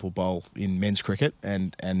example, bowl in men's cricket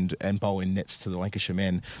and bowl in nets to the Lancashire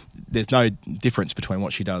men. There's no difference between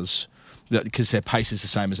what she does, because her pace is the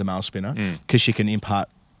same as a male spinner, because she can impart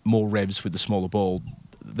more revs with the smaller ball.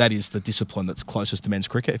 That is the discipline that's closest to men's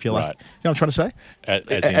cricket, if you like. Right. You know what I'm trying to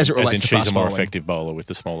say? As it relates to she's a more bowling. effective bowler with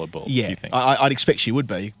the smaller ball, do Yeah, you think? I'd expect she would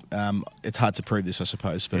be. It's hard to prove this, I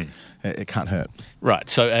suppose, but it can't hurt. Right,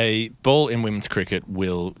 so a ball in women's cricket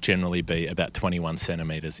will generally be about 21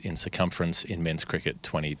 centimetres in circumference. In men's cricket,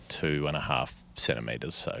 22.5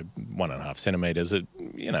 centimetres, so 1.5 centimetres, and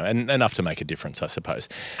enough to make a difference, I suppose.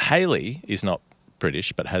 Hayley is not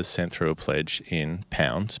British, but has sent through a pledge in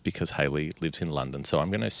pounds because Hayley lives in London. So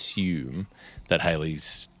I'm going to assume that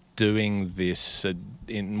Hayley's doing this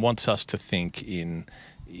and wants us to think in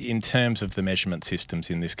terms of the measurement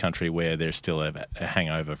systems in this country, where there's still a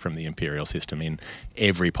hangover from the imperial system in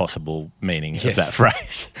every possible meaning of that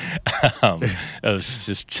phrase. I was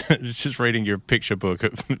just reading your picture book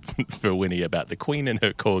for Winnie about the Queen and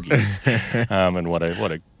her corgis, and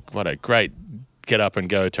what a great get up and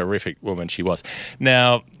go terrific woman she was.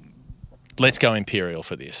 Now, let's go imperial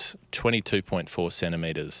for this. 22.4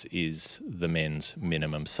 centimetres is the men's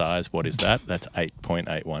minimum size. What is that? That's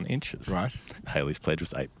 8.81 inches. Right. Hayley's pledge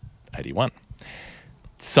was 8.81.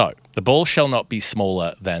 So, the ball shall not be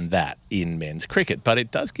smaller than that in men's cricket, but it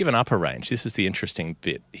does give an upper range. This is the interesting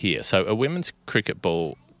bit here. So, a women's cricket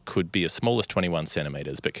ball could be as small as 21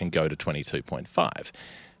 centimetres, but can go to 22.5.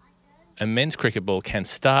 A men's cricket ball can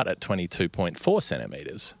start at 22.4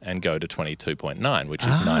 centimetres and go to 22.9, which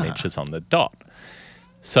is 9 inches on the dot.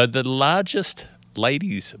 So the largest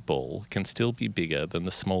ladies' ball can still be bigger than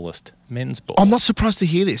the smallest men's ball. I'm not surprised to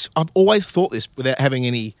hear this. I've always thought this without having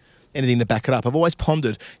anything to back it up. I've always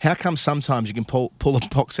pondered, how come sometimes you can pull a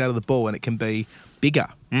box out of the ball and it can be bigger?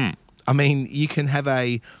 I mean, you can have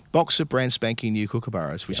a box of brand spanking new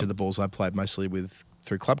Kookaburras, which are the balls I played mostly with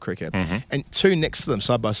through club cricket, and two next to them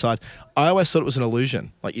side by side. I always thought it was an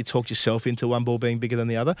illusion. Like, you talked yourself into one ball being bigger than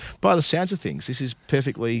the other. By the sounds of things, this is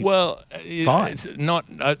perfectly fine. It's not.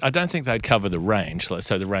 I don't think they'd cover the range.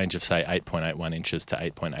 So the range of, say, 8.81 inches to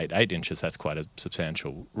 8.88 inches, that's quite a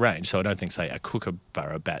substantial range. So I don't think, say, a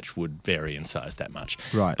Kookaburra batch would vary in size that much.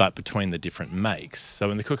 Right. But between the different makes, so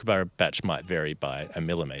in the Kookaburra batch might vary by a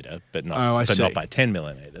millimetre, but not by 10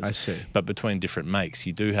 millimetres. I see. But between different makes,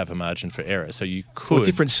 you do have a margin for error. So you could... Or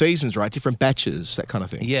different seasons, right? Different batches, that kind of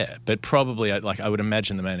thing. Yeah, but probably, I would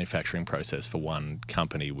imagine the manufacturing process for one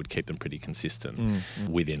company would keep them pretty consistent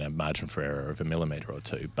within a margin for error of a millimetre or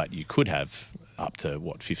two. But you could have up to,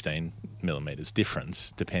 15 millimetres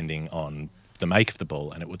difference depending on the make of the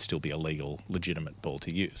ball, and it would still be a legal, legitimate ball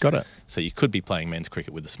to use. Got it. So you could be playing men's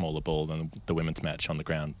cricket with a smaller ball than the women's match on the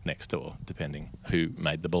ground next door, depending who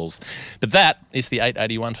made the balls. But that is the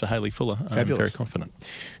 881 for Hayley Fuller. I'm Fabulous. very confident.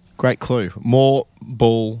 Great clue. More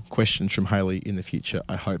ball questions from Hayley in the future,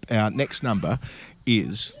 I hope. Our next number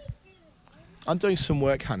is... I'm doing some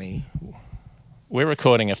work, honey. We're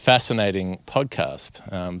recording a fascinating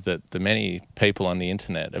podcast that the many people on the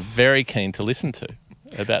internet are very keen to listen to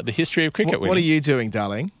about the history of cricket. What are you doing,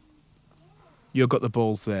 darling? You've got the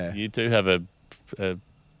balls there. You do have a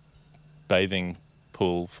bathing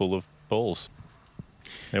pool full of balls.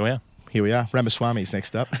 There we are. Here we are. Ramaswamy's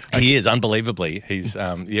next up. He is, unbelievably. He's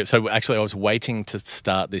so actually I was waiting to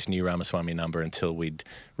start this new Ramaswamy number until we'd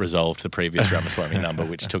resolved the previous Ramaswamy number,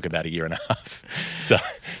 which took about a year and a half. So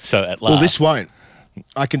at last. Well, this won't.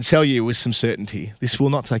 I can tell you with some certainty, this will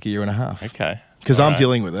not take a year and a half. Okay. Because All I'm right.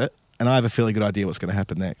 dealing with it, and I have a fairly good idea what's going to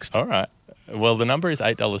happen next. All right. Well, the number is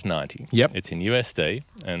 $8.90. Yep. It's in USD,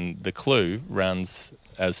 and the clue runs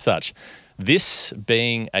as such. This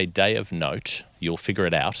being a day of note, you'll figure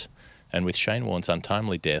it out. And with Shane Warne's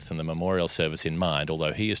untimely death and the memorial service in mind,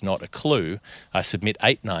 although he is not a clue, I submit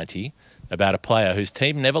 $8.90 about a player whose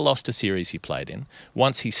team never lost a series he played in.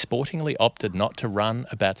 Once he sportingly opted not to run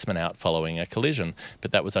a batsman out following a collision,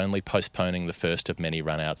 but that was only postponing the first of many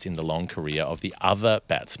run-outs in the long career of the other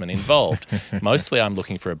batsman involved. Mostly I'm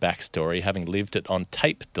looking for a backstory, having lived it on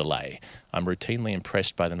tape delay. I'm routinely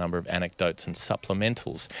impressed by the number of anecdotes and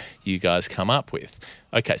supplementals you guys come up with.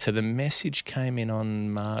 Okay, so the message came in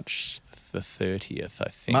on March the 30th, I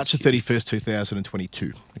think. March the 31st,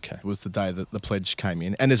 2022. Okay. Was the day that the pledge came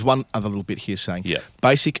in. And there's one other little bit here saying Yeah.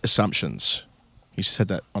 basic assumptions. You just said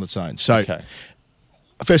that on its own. So, Okay.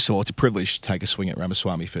 first of all, it's a privilege to take a swing at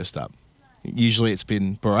Ramaswamy first up. Usually it's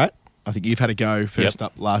been Bharat. I think you've had a go first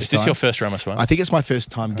up last Is this time. your first Ramaswamy? I think it's my first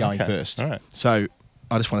time going Okay. first. All right. So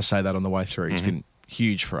I just want to say that on the way through. It's been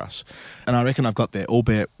huge for us. And I reckon I've got there,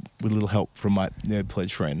 albeit with a little help from my Nerd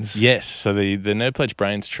Pledge friends. Yes, so the Nerd Pledge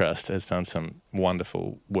Brains Trust has done some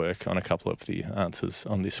wonderful work on a couple of the answers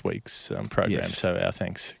on this week's program. Yes. So our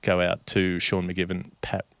thanks go out to Sean McGivern,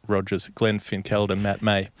 Pat Rogers, Glenn Finkeld and Matt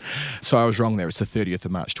May. So I was wrong there. It's the 30th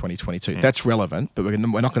of March 2022. That's relevant, but we're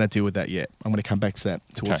not going to deal with that yet. I'm going to come back to that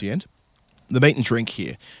towards Okay. the end. The meat and drink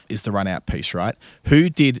here is the run-out piece, right? Who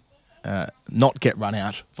did not get run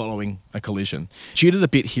out following a collision? Due to the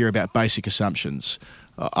bit here about basic assumptions,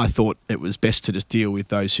 I thought it was best to just deal with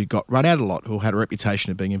those who got run out a lot, who had a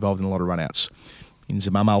reputation of being involved in a lot of run-outs.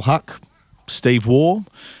 Inzamam al-Haq, Steve Waugh.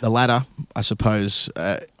 The latter, I suppose,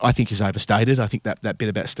 I think is overstated. I think that bit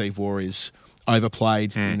about Steve Waugh is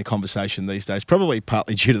overplayed in the conversation these days, probably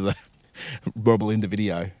partly due to the Rob Belinda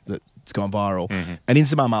video that's gone viral. And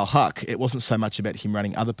Inzamam al-Haq, it wasn't so much about him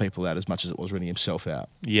running other people out as much as it was running himself out.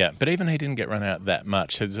 Yeah, but even he didn't get run out that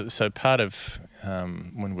much. So part of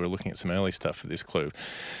when we were looking at some early stuff for this clue,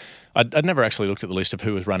 I'd never actually looked at the list of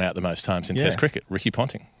who was run out the most times in Yeah. Test cricket. Ricky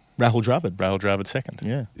Ponting. Rahul Dravid. Rahul Dravid second.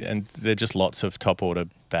 Yeah. And they're just lots of top order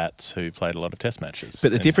bats who played a lot of Test matches. But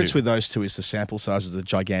the and difference who- with those two is the sample sizes are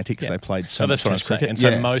gigantic because they played so that's much what I'm Test saying. cricket. And so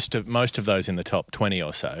Yeah. most of those in the top 20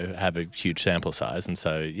 or so have a huge sample size, and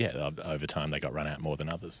so over time they got run out more than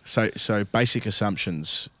others. So basic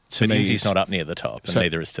assumptions to But me Inzi's is not up near the top, and So-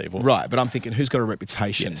 neither is Steve Waugh. right. But I'm thinking who's got a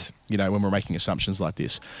reputation? Yes. When we're making assumptions like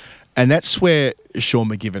this, and that's where Sean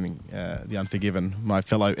McGivern, the Unforgiven, my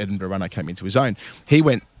fellow Edinburgh runner, came into his own. He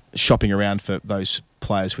went shopping around for those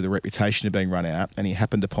players with a reputation of being run out, and he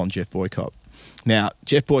happened upon Jeff Boycott. Now,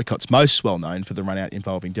 Jeff Boycott's most well known for the run out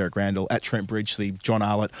involving Derek Randall at Trent Bridge, the John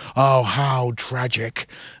Arlott, oh, how tragic,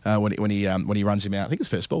 when he runs him out. I think it's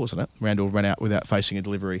first ball, wasn't it? Randall ran out without facing a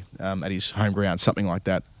delivery at his home ground, something like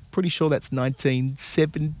that. Pretty sure that's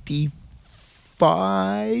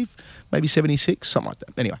 1975, maybe 76, something like that.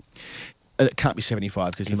 Anyway. It can't be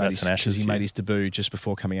 75 because he that's an Ashes made year. his debut just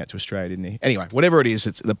before coming out to Australia, didn't he? Anyway, whatever it is,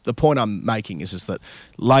 it's the point I'm making is that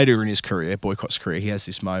later in his career, Boycott's career, he has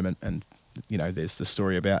this moment, and there's the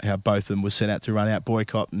story about how both of them were sent out to run out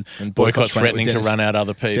Boycott, and Boycott's ran it with threatening to run out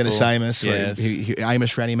other people. Dennis Amos, Yes.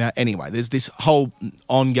 Amos ran him out. Anyway, there's this whole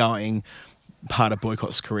ongoing part of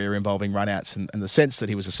Boycott's career involving run-outs and the sense that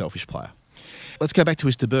he was a selfish player. Let's go back to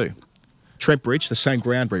his debut. Trent Bridge, the same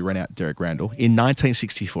ground where he ran out Derek Randall, in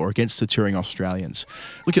 1964 against the touring Australians.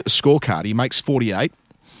 Look at the scorecard. He makes 48.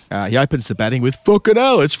 He opens the batting with, fucking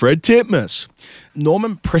hell, it's Fred Titmus.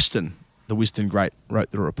 Norman Preston, the Wisden great, wrote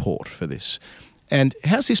the report for this. And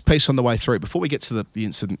how's this piece on the way through? Before we get to the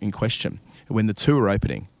incident in question, when the two were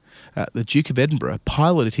opening, the Duke of Edinburgh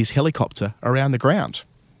piloted his helicopter around the ground.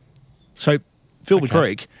 So Phil the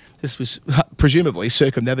Greek, this was presumably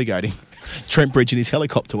circumnavigating Trent Bridge in his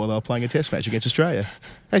helicopter while they were playing a test match against Australia.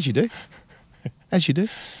 As you do. As you do.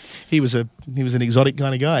 He was an exotic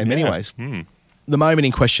kind of guy in many ways. The moment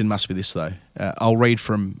in question must be this, though. I'll read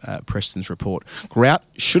from Preston's report. Grout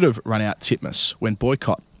should have run out Titmus when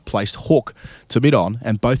Boycott placed Hawke to mid-on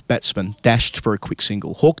and both batsmen dashed for a quick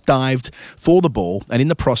single. Hawke dived for the ball and in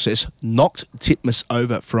the process knocked Titmus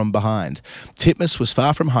over from behind. Titmus was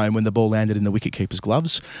far from home when the ball landed in the wicketkeeper's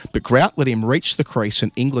gloves, but Grout let him reach the crease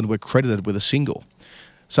and England were credited with a single.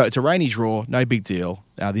 So it's a rainy draw, no big deal.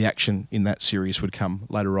 The action in that series would come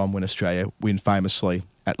later on when Australia win famously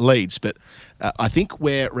at Leeds. But I think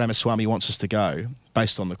where Ramaswamy wants us to go,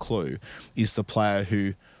 based on the clue, is the player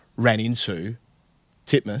who ran into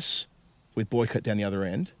Titmus with Boycott down the other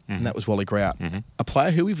end, and that was Wally Grout, a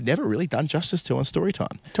player who we've never really done justice to on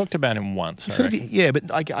Storytime. Talked about him once. I Sort of, reckon. yeah, but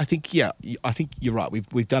I think you're right.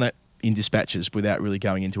 We've done it in dispatches without really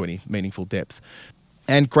going into any meaningful depth.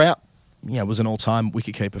 And Grout, was an all-time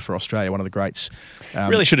wicketkeeper for Australia, one of the greats.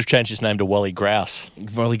 Really should have changed his name to Wally Grouse.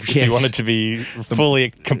 Wally, If he wanted to be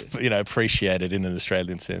fully, appreciated in an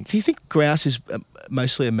Australian sense. Do you think grouse is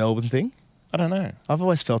mostly a Melbourne thing? I don't know. I've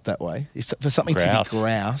always felt that way. For something Grouse. to be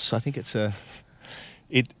grouse, I think it's a...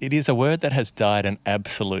 It is a word that has died an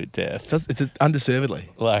absolute death. It's undeservedly.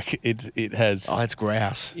 Like it has. Oh, it's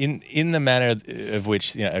grouse. In the manner of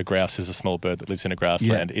which a grouse is a small bird that lives in a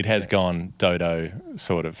grassland, it has gone dodo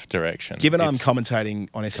sort of direction. Given I'm It's commentating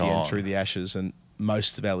on SEN gone. through the Ashes and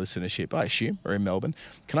most of our listenership, I assume, are in Melbourne,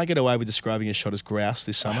 can I get away with describing a shot as grouse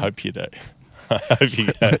this I summer? hope you do. I hope you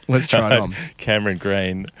go. Let's try it on. Cameron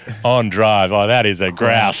Green on drive. Oh, that is a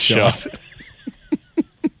grouse shot.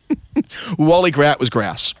 Wally Grout was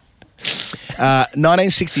grouse.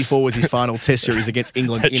 1964 was his final Test series against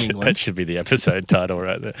England in That England. should be the episode title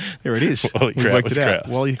right there. There it is. Wally We've Grout worked was it out.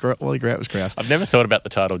 grouse. Wally Grout was grouse. I've never thought about the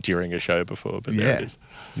title during a show before, but there it is.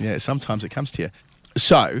 Yeah, sometimes it comes to you.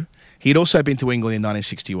 So, he'd also been to England in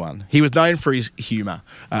 1961. He was known for his humour.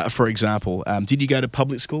 For example, did you go to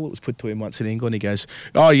public school? It was put to him once in England. He goes,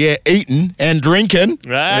 oh, yeah, eating and drinking.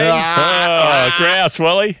 Hey? Oh, grouse,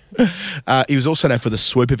 Wally. He was also known for the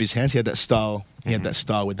swoop of his hands. He had that style. He had that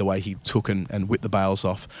style with the way he took and whipped the bails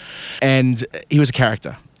off. And he was a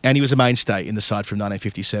character. And he was a mainstay in the side from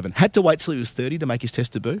 1957. Had to wait till he was 30 to make his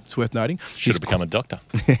Test debut. It's worth noting. Should have become a doctor.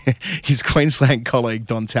 His Queensland colleague,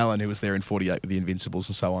 Don Talon, who was there in 48 with the Invincibles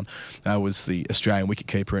and so on, was the Australian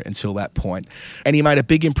wicketkeeper until that point. And he made a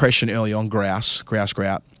big impression early on,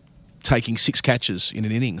 Grout, taking 6 catches in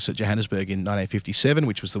an innings at Johannesburg in 1957,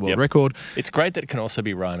 which was the world record. It's great that it can also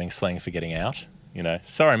be rhyming slang for getting out. You know,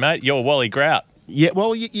 sorry, mate, you're Wally Grout. Yeah,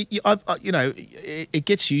 well, it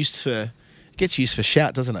gets used for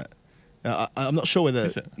shout, doesn't it? I'm not sure whether.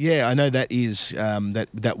 Is it? Yeah, I know that is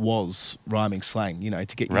that was rhyming slang. You know,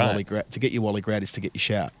 to get your Wally Grout is to get your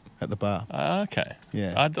shout at the bar. Okay.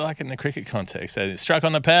 Yeah. I'd like it in the cricket context. They struck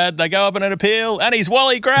on the pad, they go up in an appeal, and he's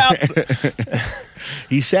Wally Grout.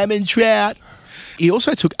 He's Salmon Trout. He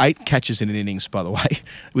also took 8 catches in an innings, by the way,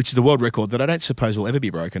 which is the world record that I don't suppose will ever be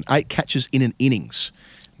broken. 8 catches in an innings.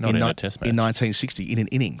 Not in a test match. In 1960, in an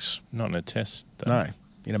innings. Not in a test. Though. No.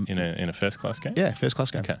 In a first class game? Yeah, first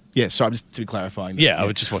class game. Okay. Yeah, so I'm just to be clarifying. Yeah, I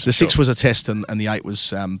was just watching. The 6 was a test and the 8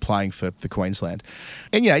 was playing for Queensland.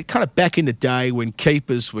 And, kind of back in the day when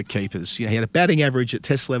keepers were keepers, he had a batting average at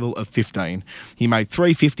test level of 15. He made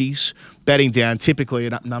 3 50s, batting down typically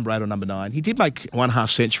at number 8 or number 9. He did make 1/2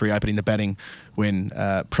 century opening the batting when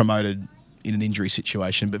promoted in an injury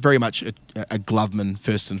situation, but very much a gloveman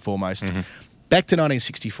first and foremost. Mm-hmm. Back to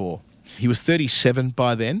 1964. He was 37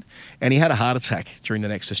 by then, and he had a heart attack during the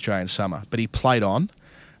next Australian summer. But he played on,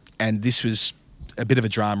 and this was a bit of a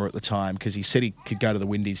drama at the time because he said he could go to the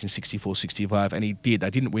Windies in 64, 65, and he did. They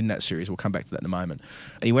didn't win that series. We'll come back to that in a moment.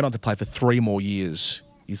 And he went on to play for 3 more years.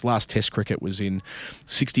 His last Test cricket was in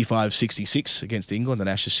 65, 66 against England, the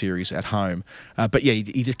Ashes series at home. But yeah,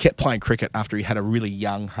 he just kept playing cricket after he had a really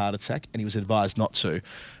young heart attack, and he was advised not to.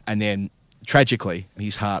 And then, tragically,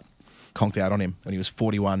 his heart conked out on him when he was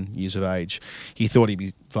 41 years of age. He thought he'd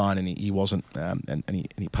be fine, and he wasn't, and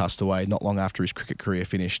he passed away not long after his cricket career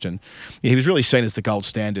finished. And he was really seen as the gold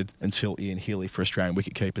standard until Ian Healy for Australian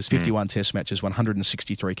wicketkeepers. 51 Test matches,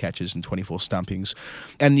 163 catches and 24 stumpings.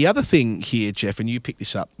 And the other thing here, Jeff, and you picked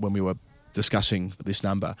this up when we were discussing this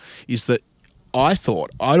number, is that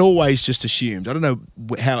I'd always just assumed, I don't know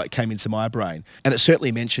how it came into my brain, and it's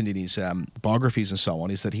certainly mentioned in his biographies and so on,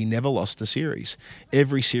 is that he never lost a series.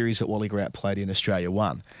 Every series that Wally Grout played in Australia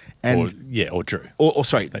won. And or drew.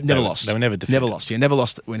 Never lost. They were never defeated. Never lost. Yeah, never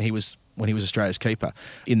lost when he was Australia's keeper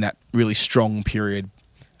in that really strong period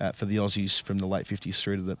for the Aussies from the late 50s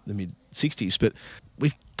through to the mid 60s. But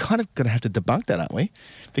we've kind of going to have to debunk that, aren't we?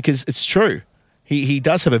 Because it's true. He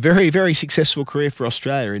does have a very, very successful career for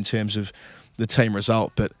Australia in terms of the team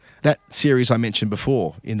result, but that series I mentioned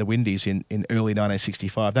before in the Windies in early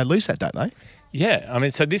 1965, they lose that, don't they? Yeah, I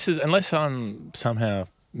mean, so this is, unless I'm somehow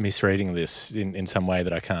misreading this in some way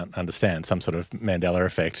that I can't understand, some sort of Mandela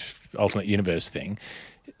effect, alternate universe thing,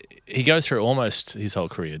 he goes through almost his whole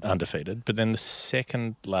career undefeated, but then the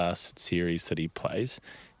second last series that he plays,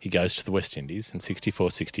 he goes to the West Indies in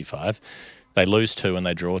 64-65. They lose 2 and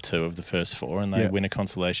they draw 2 of the first 4, and they win a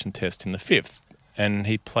consolation test in the 5th. And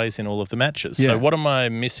he plays in all of the matches. Yeah. So what am I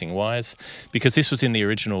missing? Because this was in the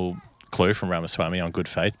original clue from Ramaswamy on good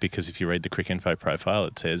faith, because if you read the Cricinfo profile,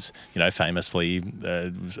 it says, famously,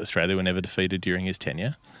 Australia were never defeated during his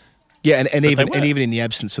tenure. Yeah, and even in the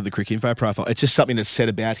absence of the Cricinfo profile, it's just something that's said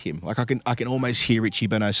about him. Like I can almost hear Richie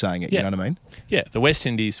Benaud saying it, you know what I mean? Yeah, the West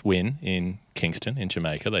Indies win in Kingston in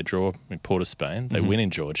Jamaica. They draw in Port of Spain. They win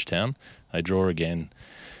in Georgetown. They draw again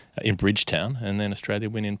in Bridgetown, and then Australia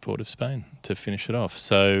win in Port of Spain to finish it off.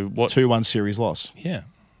 So 2-1 series loss. Yeah,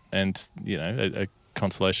 and a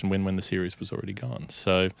consolation win when the series was already gone.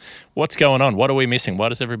 So what's going on? What are we missing? Why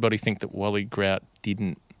does everybody think that Wally Grout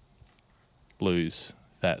didn't lose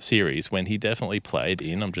that series when he definitely played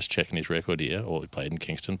in? I'm just checking his record here. He played in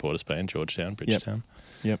Kingston, Port of Spain, Georgetown, Bridgetown.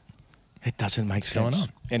 Yep. It doesn't make sense. What's going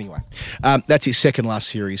on? Anyway, that's his second last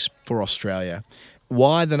series for Australia.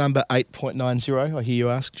 Why the number 8.90, I hear you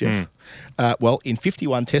ask, Jeff? Well, in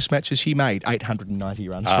 51 Test matches, he made 890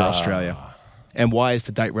 runs for Australia. And why is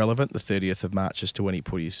the date relevant? The 30th of March as to when he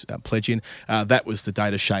put his pledge in. That was the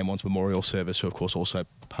date of Shane Warne's memorial service, who, of course, also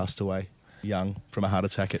passed away young from a heart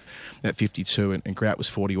attack at 52, and Grout was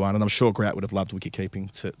 41. And I'm sure Grout would have loved wicket-keeping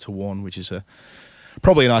to Warne, which is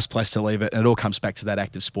probably a nice place to leave it. And it all comes back to that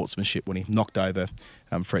act of sportsmanship when he knocked over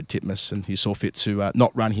Fred Titmus, and he saw fit to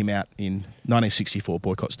not run him out in 1964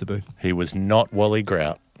 Boycott's debut. He was not Wally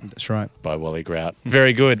Grout. That's right. By Wally Grout.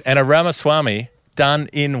 Very good. And a Ramaswamy done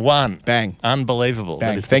in one. Bang. Unbelievable.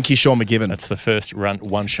 Bang. Thank you, Sean McGivern. That's the first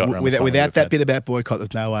one-shot Ramaswamy. Without that bit about Boycott,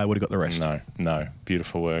 there's no way I would have got the rest. No.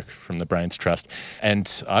 Beautiful work from the Brains Trust.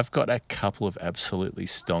 And I've got a couple of absolutely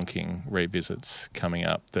stonking revisits coming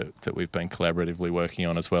up that we've been collaboratively working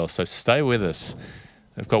on as well. So stay with us.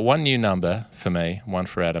 I've got one new number for me, one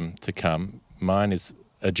for Adam to come. Mine is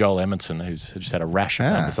Joel Edmondson, who's just had a rash of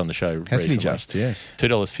numbers on the show recently. Hasn't he just? Yes.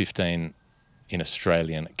 $2.15 in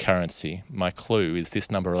Australian currency. My clue is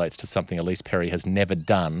this number relates to something Elise Perry has never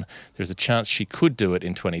done. There's a chance she could do it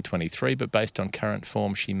in 2023, but based on current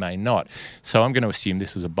form, she may not. So I'm going to assume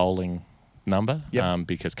this is a bowling number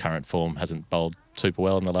because current form hasn't bowled super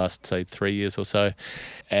well in the last, say, 3 years or so.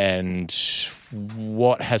 And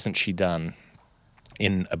what hasn't she done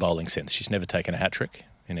in a bowling sense? She's never taken a hat-trick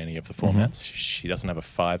in any of the formats. She doesn't have a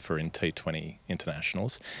 5 for in T20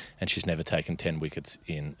 internationals, and she's never taken 10 wickets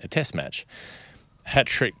in a test match.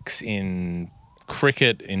 Hat-tricks in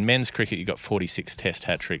cricket, in men's cricket, you've got 46 test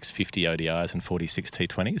hat-tricks, 50 ODIs and 46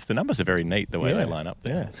 T20s. The numbers are very neat the way they line up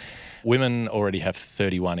there. Yeah. Women already have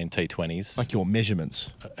 31 in T20s. Like your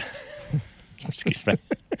measurements. Excuse me.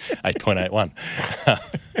 8.81.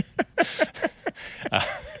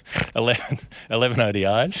 11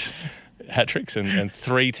 ODIs. Hat-tricks and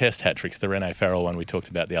 3 test hat-tricks. The Renee Farrell one we talked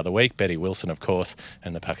about the other week, Betty Wilson, of course,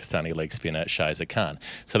 and the Pakistani leg spinner Shahzad Khan.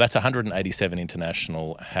 So that's 187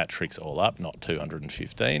 international hat-tricks all up, not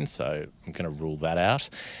 215, so I'm going to rule that out.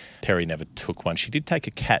 Perry never took one. She did take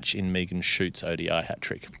a catch in Megan Schutt's ODI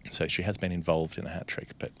hat-trick, so she has been involved in a hat-trick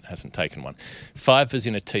but hasn't taken one. 5 was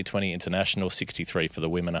in a T20 international, 63 for the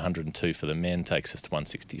women, 102 for the men, takes us to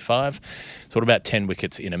 165. So what about 10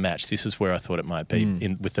 wickets in a match? This is where I thought it might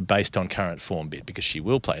be with the based on current form bit, because she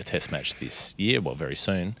will play a test match this year, well, very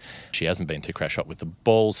soon. She hasn't been too crash hot with the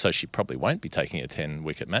ball, so she probably won't be taking a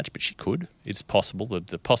 10-wicket match, but she could. It's possible.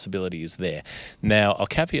 The possibility is there. Now, I'll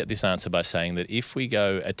caveat this answer by saying that if we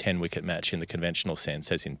go a 10-wicket match in the conventional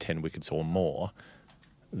sense, as in 10 wickets or more,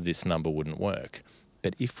 this number wouldn't work.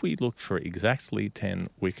 But if we look for exactly 10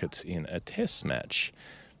 wickets in a test match,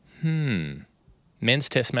 men's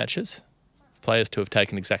test matches, players to have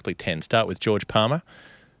taken exactly 10. Start with George Palmer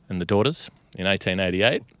and the daughters in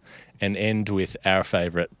 1888 and end with our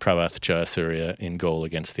favourite Pravath Jayasuriya in Gaul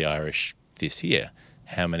against the Irish this year.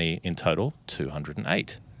 How many in total?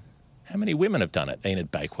 208. How many women have done it?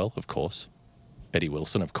 Enid Bakewell, of course. Betty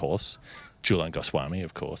Wilson, of course. Julian Goswami,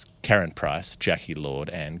 of course. Karen Price, Jackie Lord,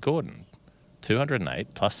 and Gordon.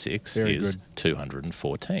 208 plus 6 is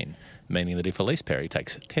 214, meaning that if Elise Perry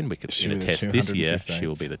takes 10 wickets in a test this year, she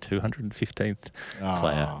will be the 215th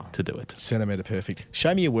player to do it. Centimetre perfect.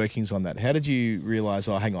 Show me your workings on that. How did you realise,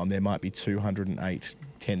 hang on, there might be 208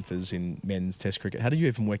 tenthers in men's test cricket? How did you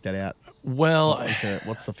even work that out? Well,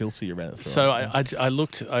 what's the filter you ran it through? So I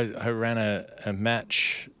ran a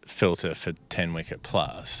match filter for 10 wicket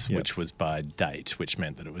plus, which was by date, which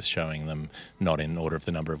meant that it was showing them not in order of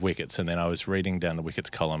the number of wickets. And then I was reading down the wickets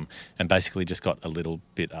column and basically just got a little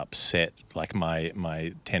bit upset, like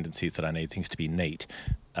my tendencies that I need things to be neat.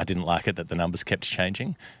 I didn't like it that the numbers kept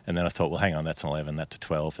changing. And then I thought, well, hang on, that's an 11, that's a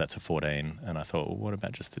 12, that's a 14. And I thought, well, what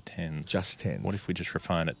about just the 10s? Just 10s. What if we just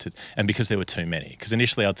refine it to... And because there were too many. Because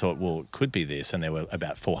initially I thought, well, it could be this, and there were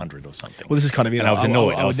about 400 or something. Well, this is kind of... And I was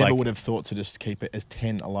annoyed. I never would have thought to just keep it as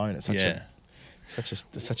 10 alone. It's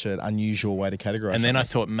such an unusual way to categorise. And then I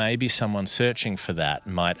thought maybe someone searching for that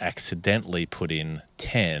might accidentally put in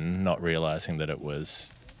 10, not realising that it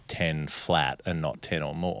was 10 flat and not 10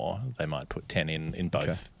 or more. They might put 10 in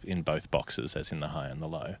both boxes, as in the high and the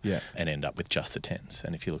low, and end up with just the 10s.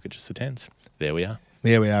 And if you look at just the 10s, there we are.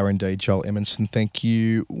 There we are indeed, Joel Edmondson. Thank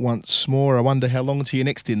you once more. I wonder how long to you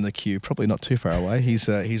next in the queue. Probably not too far away. He's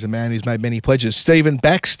a man who's made many pledges. Stephen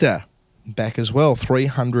Baxter, back as well,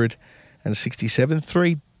 367,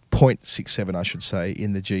 3.67, I should say,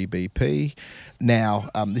 in the GBP. Now,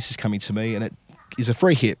 this is coming to me, and it is a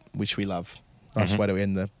free hit, which we love. Nice way to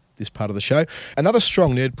end this part of the show. Another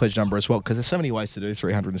strong nerd pledge number as well, because there's so many ways to do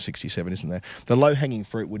 367, isn't there? The low-hanging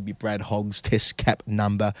fruit would be Brad Hogg's test cap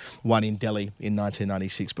number, one in Delhi in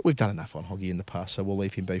 1996. But we've done enough on Hoggy in the past, so we'll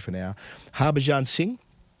leave him be for now. Harbhajan Singh,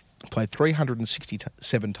 Played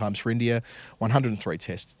 367 times for India, 103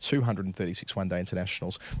 tests, 236 one-day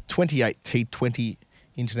internationals, 28 T20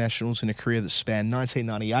 internationals in a career that spanned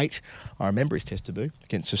 1998. I remember his test debut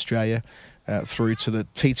against Australia through to the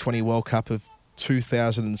T20 World Cup of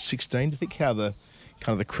 2016. To think how the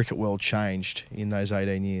cricket world changed in those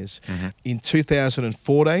 18 years. In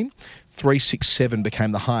 2014, 367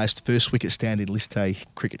 became the highest first wicket stand in List A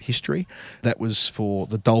cricket history. That was for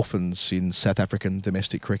the Dolphins in South African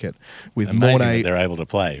domestic cricket. With Amazing Mornay, that they're able to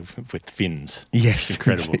play with fins. yes,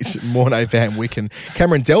 Incredible. it's Mornay, Van Wyck and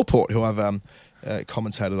Cameron Delport, who I've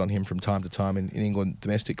commentated on him from time to time in England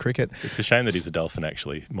domestic cricket. It's a shame that he's a dolphin,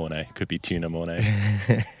 actually, Mornay. Could be tuna Mornay.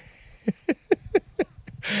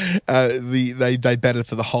 They batted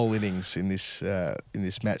for the whole innings in this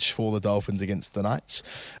match for the Dolphins against the Knights.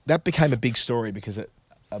 That became a big story because it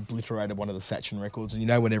obliterated one of the Sachin records.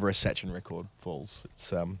 And whenever a Sachin record falls,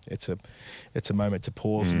 it's a moment to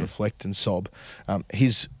pause and reflect and sob.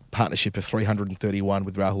 His partnership of 331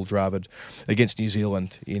 with Rahul Dravid against New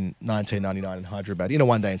Zealand in 1999 in Hyderabad in a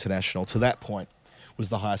one-day international, to that point was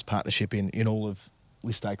the highest partnership in all of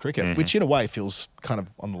List A cricket, which in a way feels kind of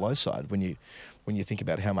on the low side when you think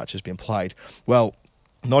about how much has been played. Well,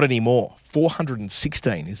 not anymore.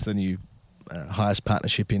 416 is the new highest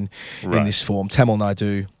partnership in this form. Tamil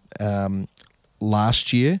Naidu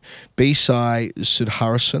last year. Bisai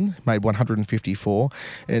Sudharasan made 154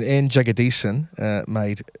 and N. Jagadisan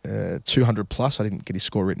made 200 plus. I didn't get his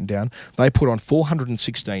score written down. They put on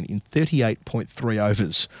 416 in 38.3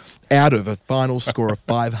 overs out of a final score of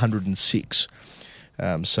 506.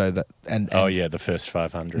 The first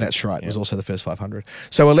 500. That's right. It was also the first 500.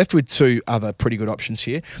 So we're left with two other pretty good options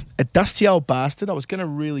here. A dusty old bastard. I was going to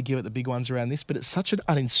really give it the big ones around this, but it's such an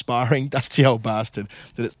uninspiring dusty old bastard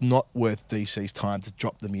that it's not worth DC's time to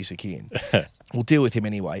drop the music in. We'll deal with him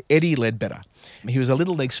anyway. Eddie Ledbetter. He was a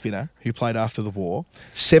little leg spinner who played after the war.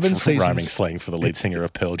 7 seasons. Rhyming slang for the lead singer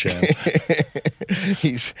of Pearl Jam.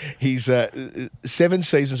 He's 7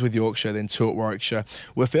 seasons with Yorkshire, then 2 at Warwickshire.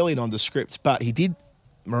 Were fairly nondescript, but he did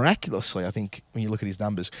miraculously, I think, when you look at his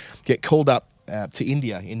numbers, get called up to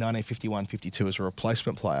India in 1951-52 as a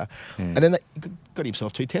replacement player. And then got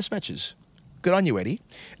himself 2 test matches. Good on you, Eddie.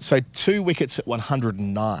 So 2 wickets at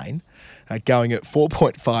 109, going at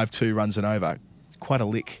 4.52 runs and over. It's quite a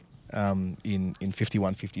lick in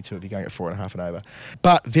 51-52 if you're going at 4.5 and over.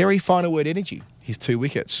 But very final word energy, his 2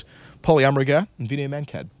 wickets. Polly Umrigar and Vinay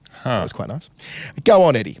Mankad. That was quite nice. Go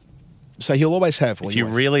on, Eddie. So he'll always have... If you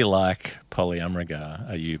really like Polly Umrigar,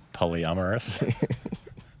 are you polyamorous?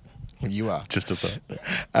 You are. Just a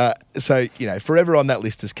thought. So, forever on that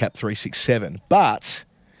list is cap 367. But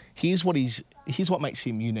here's what makes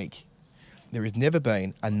him unique. There has never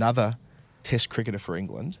been another Test cricketer for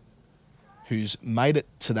England who's made it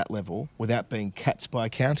to that level without being capped by a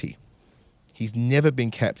county. He's never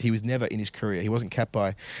been capped. He was never in his career. He wasn't capped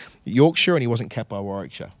by Yorkshire and he wasn't capped by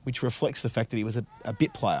Warwickshire, which reflects the fact that he was a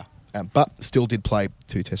bit player. But still did play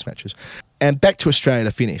 2 test matches. And back to Australia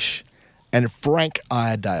to finish. And Frank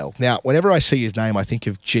Iredale. Now, whenever I see his name, I think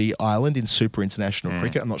of G Ireland in Super International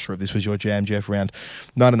Cricket. I'm not sure if this was your jam, Jeff, around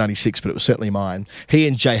 1996, but it was certainly mine. He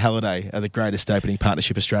and Jay Halliday are the greatest opening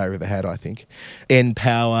partnership Australia ever had, I think. N.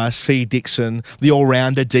 Power, C. Dixon, the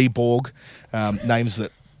all-rounder, D. Borg, names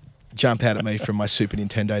that jump out at me from my Super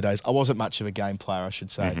Nintendo days. I wasn't much of a game player, I should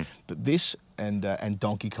say. But this and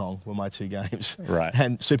Donkey Kong were my 2 games. Right.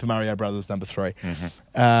 And Super Mario Brothers number 3.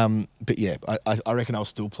 But yeah, I reckon I was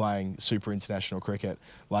still playing Super International Cricket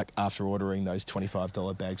like after ordering those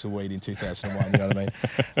 $25 bags of weed in 2001, you know what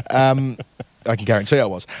I mean? I can guarantee I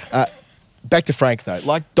was. Back to Frank, though.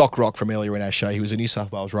 Like Doc Rock from earlier in our show, he was a New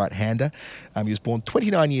South Wales right-hander. He was born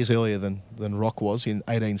 29 years earlier than Rock was in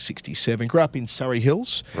 1867. Grew up in Surrey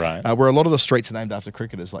Hills, right, where a lot of the streets are named after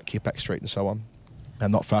cricketers, like Kippax Street and so on.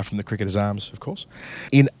 And not far from the Cricketers' Arms, of course.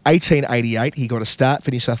 In 1888, he got a start for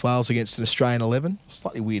New South Wales against an Australian 11.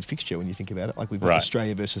 Slightly weird fixture when you think about it. Like we've got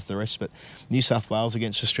Australia versus the rest, but New South Wales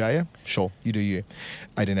against Australia, sure, you do you.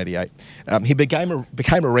 1888. He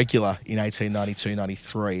became a regular in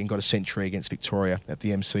 1892-93 and got a century against Victoria at the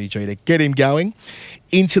MCG to get him going.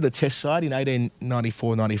 Into the Test side in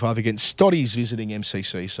 1894-95 against Stoddy's visiting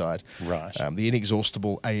MCC side. Right. The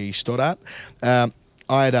inexhaustible A.E. Stoddart.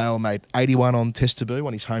 Iredale made 81 on Test debut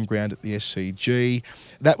on his home ground at the SCG.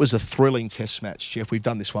 That was a thrilling Test match, Jeff. We've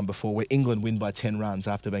done this one before, where England win by 10 runs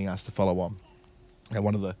after being asked to follow on. And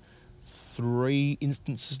one of the 3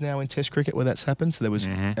 instances now in Test cricket where that's happened. So there was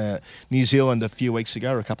New Zealand a few weeks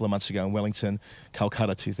ago, or a couple of months ago in Wellington,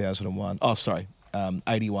 Calcutta 2001.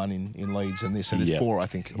 81 in Leeds, and this. So there's 4, I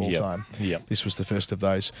think, all time. Yep. This was the first of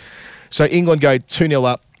those. So England go 2-0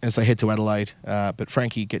 up as they head to Adelaide, but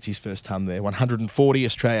Frankie gets his first ton there. 140.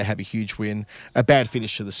 Australia have a huge win. A bad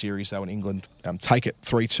finish to the series, though, in England take it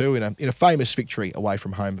 3-2 in a famous victory away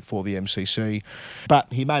from home for the MCC.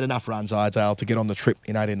 But he made enough runs, Iredale, to get on the trip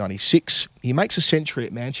in 1896. He makes a century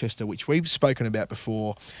at Manchester, which we've spoken about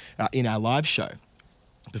before in our live show,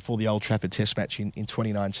 before the Old Trafford Test match in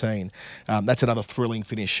 2019. That's another thrilling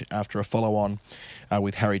finish after a follow-on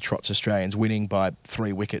with Harry Trott's Australians winning by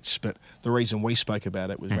 3 wickets. But the reason we spoke about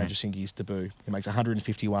it was Ranjitsinghe's debut. He makes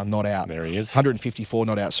 151 not out. There he is. 154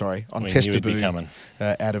 not out, sorry, on We Test knew he'd be debut coming.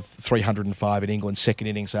 out of 305 in England's second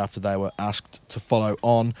innings after they were asked to follow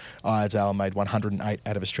on. Iredale made 108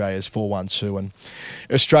 out of Australia's 4-1-2. And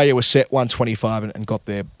Australia was set 125 and got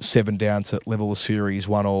their 7 down to level the series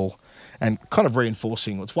 1-1. And kind of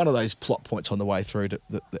reinforcing, it's one of those plot points on the way through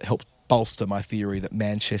that helped bolster my theory that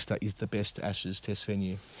Manchester is the best Ashes Test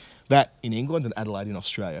venue. That in England and Adelaide in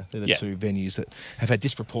Australia. They're the two venues that have had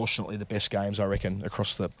disproportionately the best games, I reckon,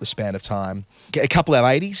 across the span of time. A couple of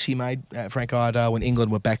 80s he made, Frank Iredale, when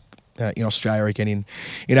England were back in Australia again in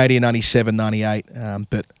 1897, 98.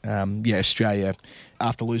 Australia,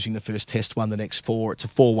 after losing the first test, won the next 4. It's a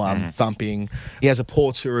 4-1 thumping. He has a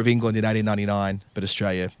poor tour of England in 1899, but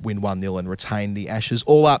Australia win 1-0 and retain the Ashes.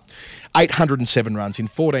 All up, 807 runs in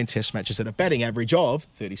 14 test matches at a batting average of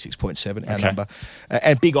 36.7, our number.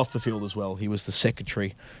 And big off the field as well. He was the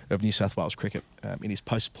secretary of New South Wales Cricket in his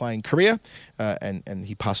post-playing career, and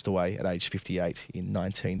he passed away at age 58 in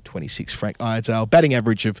 1926. Frank Iredale, batting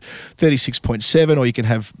average of 36.7, or you can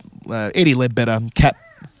have Eddie Ledbetter, cap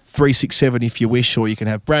 367 if you wish, or you can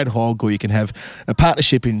have Brad Hogg, or you can have a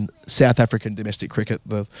partnership in South African domestic cricket.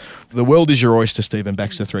 The world is your oyster, Stephen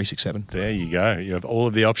Baxter, 367. There you go. You have all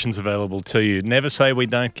of the options available to you. Never say we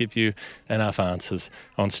don't give you enough answers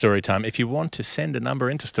on Storytime. If you want to send a number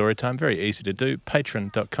into Storytime, very easy to do.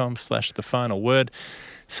 Patreon.com/thefinalword.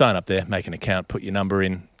 Sign up there, make an account, put your number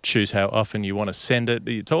in, choose how often you want to send it.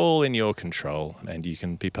 It's all in your control, and you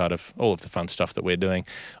can be part of all of the fun stuff that we're doing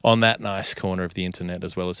on that nice corner of the internet,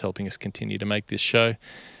 as well as helping us continue to make this show.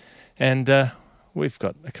 And we've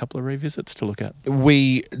got a couple of revisits to look at.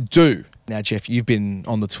 We do. Now, Jeff, you've been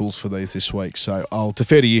on the tools for these this week, so I'll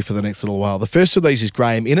defer to you for the next little while. The first of these is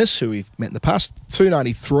Graham Innes, who we've met in the past,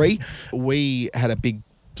 293. We had a big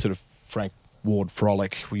sort of Frank Ward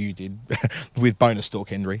frolic, you did, with bonus Stork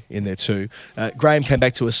Henry in there too. Graham came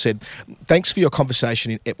back to us, said, thanks for your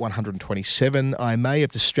conversation in EP 127. I may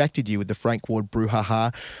have distracted you with the Frank Ward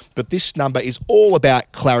brouhaha, but this number is all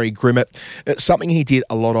about Clarry Grimmett. It's something he did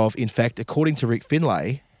a lot of. In fact, according to Rick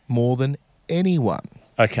Finlay, more than anyone.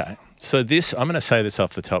 Okay, so this, I'm going to say this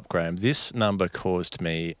off the top, Graham. This number caused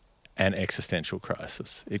me an existential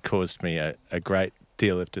crisis. It caused me a great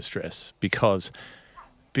deal of distress because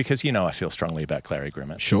you know I feel strongly about Clarry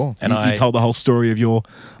Grimmett. Sure. And you told the whole story of your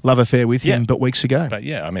love affair with him but weeks ago. But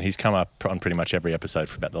yeah, I mean, he's come up on pretty much every episode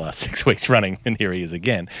for about the last 6 weeks running, and here he is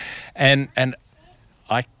again. And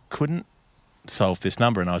I couldn't solve this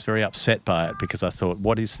number, and I was very upset by it because I thought,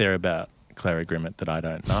 what is there about Clarry Grimmett that I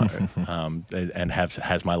don't know? And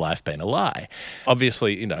has my life been a lie?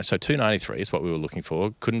 Obviously, you know, so 293 is what we were looking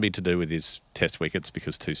for. Couldn't be to do with his test wickets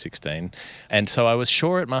because 216. And so I was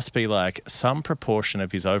sure it must be like some proportion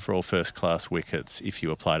of his overall first-class wickets, if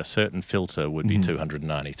you applied a certain filter, would be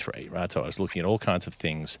 293, right? So I was looking at all kinds of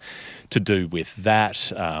things to do with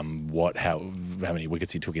that. How many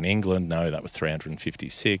wickets he took in England? No, that was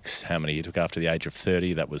 356. How many he took after the age of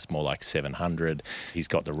 30? That was more like 700. He's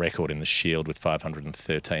got the record in the Shield with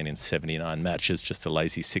 513 in 79 matches, just a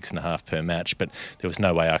lazy 6.5 per match. But there was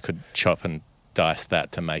no way I could chop and dice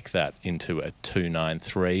that to make that into a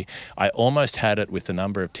 293. I almost had it with the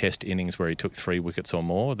number of test innings where he took 3 wickets or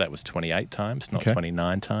more. That was 28 times, not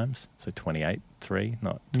 29 times. So 28-3,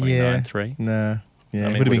 not 29-3. No. Yeah, I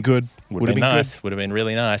mean, would have been good. Would have been nice. Would have been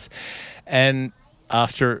really nice. And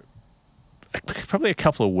after probably a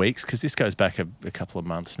couple of weeks, because this goes back a couple of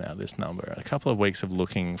months now, this number, a couple of weeks of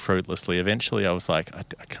looking fruitlessly, eventually I was like, I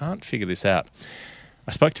can't figure this out.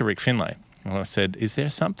 I spoke to Rick Finlay and I said, is there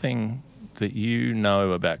something that you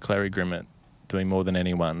know about Clarry Grimmett doing more than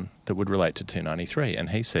anyone that would relate to 293? And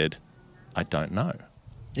he said, I don't know.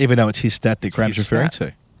 Even though it's his stat that Graham's referring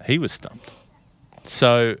to. He was stumped.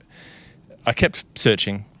 So I kept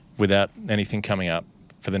searching without anything coming up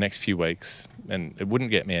for the next few weeks, and it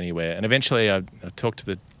wouldn't get me anywhere. And eventually I talked to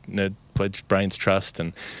the Nerd Pledged Brains Trust,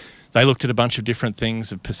 and they looked at a bunch of different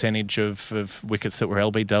things, a percentage of wickets that were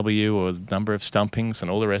LBW or the number of stumpings and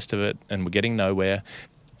all the rest of it, and we're getting nowhere.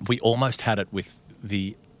 We almost had it with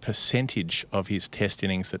the percentage of his test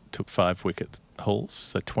innings that took 5 wicket hauls.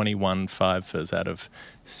 So 21 fivers out of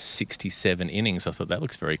 67 innings. I thought that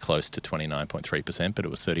looks very close to 29.3%, but it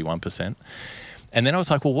was 31%. And then I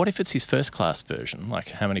was like, well, what if it's his first-class version? Like,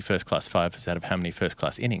 how many first-class fivers out of how many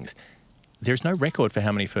first-class innings? There's no record for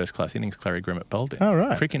how many first-class innings Clarry Grimmett bowled in. Oh,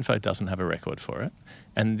 right. Cricinfo doesn't have a record for it.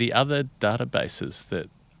 And the other databases that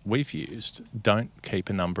we've used don't keep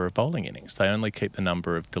a number of bowling innings. They only keep the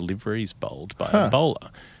number of deliveries bowled by a bowler.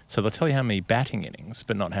 So they'll tell you how many batting innings,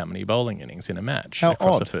 but not how many bowling innings in a match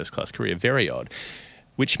across a first-class career. Very odd.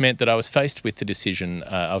 Which meant that I was faced with the decision.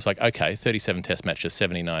 I was like, okay, 37 test matches,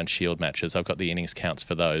 79 Shield matches. I've got the innings counts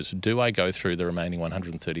for those. Do I go through the remaining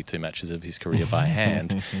 132 matches of his career by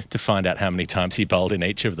hand to find out how many times he bowled in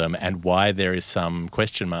each of them and why there is some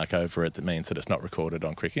question mark over it that means that it's not recorded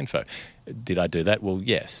on Cricinfo? Did I do that? Well,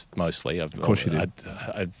 yes, mostly. Of course you did.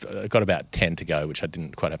 I've got about 10 to go, which I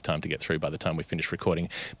didn't quite have time to get through by the time we finished recording.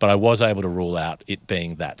 But I was able to rule out it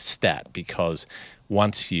being that stat because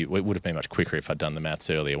it would have been much quicker if I'd done the maths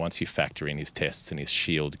earlier. Once you factor in his tests and his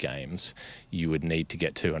Shield games, you would need to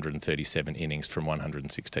get 237 innings from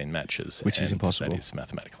 116 matches. Which is impossible. That is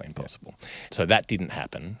mathematically impossible. Yeah. So that didn't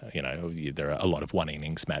happen. You know, there are a lot of one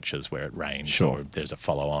innings matches where it rains or there's a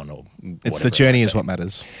follow-on or whatever. It's the journey is what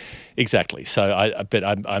matters. Exactly. So,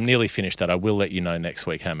 I'm nearly finished that. I will let you know next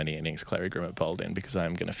week how many innings Clarry Grimmett bowled in because I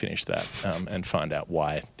am going to finish that and find out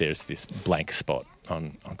why there's this blank spot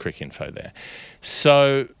on Cricinfo there.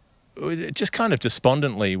 So, just kind of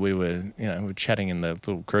despondently, we were chatting in the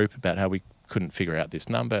little group about how we couldn't figure out this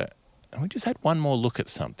number, and we just had one more look at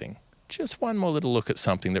something. Just one more little look at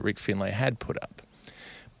something that Rick Finlay had put up.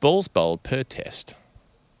 Balls bowled per test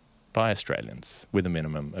by Australians with a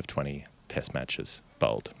minimum of 20 test matches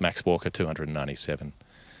bowled. Max Walker, 297.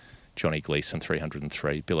 Johnny Gleeson,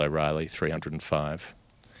 303. Bill O'Reilly, 305.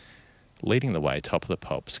 Leading the way, top of the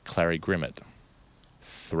pops, Clarry Grimmett,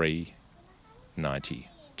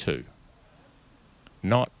 392.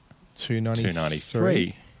 Not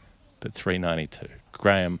 293, but 392.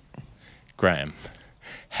 Graham,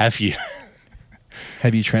 have you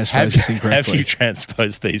transposed this incorrectly? Have you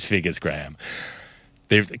transposed these figures, Graham?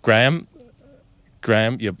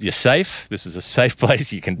 Graham, you're safe. This is a safe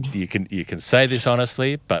place. You can say this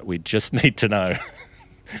honestly, but we just need to know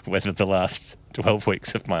whether the last 12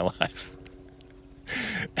 weeks of my life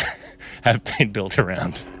have been built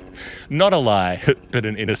around not a lie, but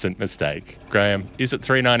an innocent mistake. Graham, is it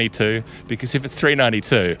 392? Because if it's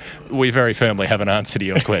 392, we very firmly have an answer to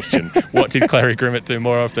your question. What did Clarry Grimmett do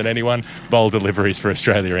more of than anyone? Bowl deliveries for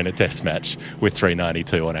Australia in a test match with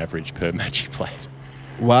 392 on average per match he played.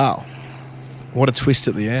 Wow. What a twist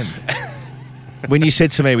at the end. When you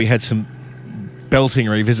said to me we had some belting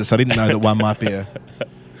revisits, I didn't know that one might be a...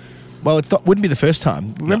 Well, it wouldn't be the first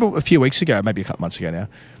time. Remember a few weeks ago, maybe a couple months ago now,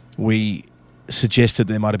 we suggested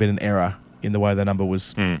there might have been an error in the way the number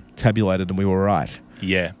was tabulated and we were right.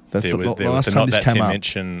 Yeah. That's there the was last time not this that came Tim up.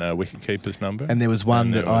 mention wicketkeeper's number. And there was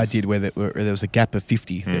one that I did where there was a gap of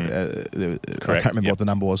 50. I can't remember what the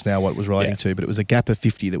number was now, what it was relating to, but it was a gap of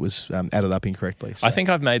 50 that was added up incorrectly. So. I think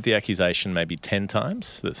I've made the accusation maybe 10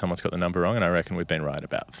 times that someone's got the number wrong, and I reckon we've been right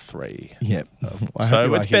about 3. Yeah.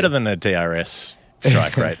 So it's better than a DRS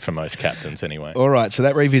strike rate for most captains anyway. All right, so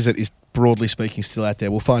that revisit is broadly speaking still out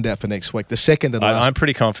there. We'll find out for next week. The second and last... I'm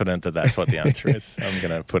pretty confident that that's what the answer is. I'm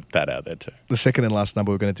going to put that out there too. The second and last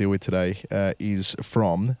number we're going to deal with today is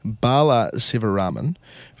from Bala Sivaraman,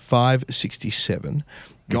 567.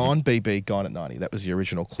 Gone BB, gone at 90. That was the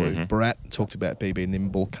original clue. Bharat talked about BB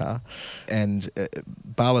Nimbalkar, and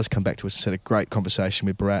Bala's come back to us and had a great conversation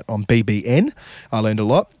with Bharat on BBN. I learned a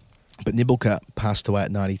lot. But Nimbalkar passed away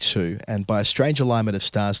at 92, and by a strange alignment of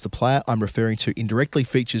stars, the player I'm referring to indirectly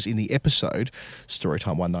features in the episode,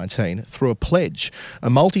 Storytime 119, through a pledge. A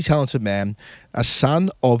multi-talented man, a son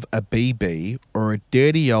of a BB, or a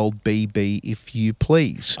dirty old BB, if you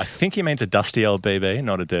please. I think he means a dusty old BB,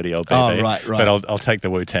 not a dirty old BB. Oh, right. But I'll take the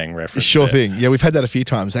Wu-Tang reference. Sure there. thing. Yeah, we've had that a few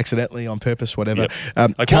times, accidentally, on purpose, whatever.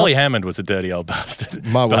 Yep. Wally Hammond was a dirty old bastard.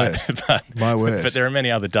 My word. My word. But there are many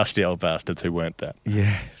other dusty old bastards who weren't that.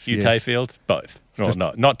 Yes. Hugh Tayfield, both.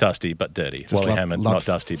 Well, not dusty, but dirty. Wally Hammond, not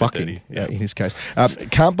dusty, but dirty. Yeah. In his case.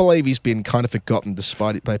 Can't believe he's been kind of forgotten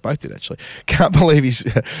despite it. They both did, actually. Can't believe he's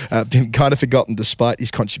been kind of forgotten despite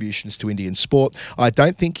his contributions to Indian sport. I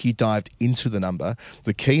don't think he dived into the number.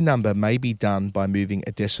 The key number may be done by moving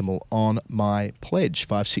a decimal on my pledge,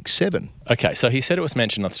 567. Okay, so he said it was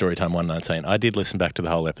mentioned on Storytime 119. I did listen back to the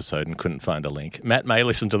whole episode and couldn't find a link. Matt May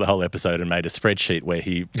listened to the whole episode and made a spreadsheet where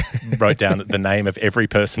he wrote down the name of every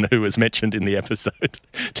person who was mentioned in the episode. episode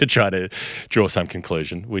to try to draw some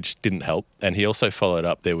conclusion, which didn't help. And he also followed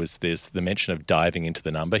up, there's the mention of diving into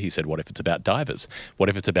the number. He said, what if it's about divers? What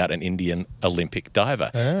if it's about an Indian Olympic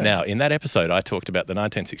diver? Now, in that episode, I talked about the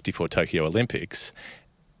 1964 Tokyo Olympics,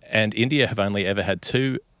 and India have only ever had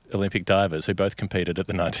 2 Olympic divers who both competed at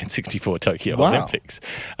the 1964 Tokyo Olympics.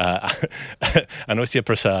 Anusya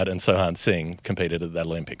Prasad and Sohan Singh competed at the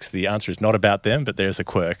Olympics. The answer is not about them, but there's a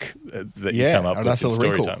quirk that you come up with in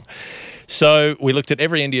story time. So we looked at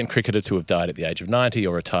every Indian cricketer to have died at the age of 90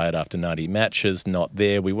 or retired after 90 matches. Not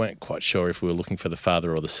there. We weren't quite sure if we were looking for the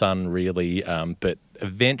father or the son, really, but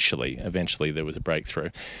eventually there was a breakthrough.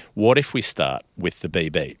 What if we start with the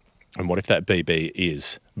BB? And what if that BB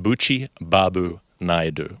is Buchi Babu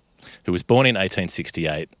Naidu, who was born in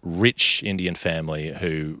 1868, rich Indian family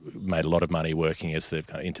who made a lot of money working as the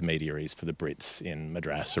kind of intermediaries for the Brits in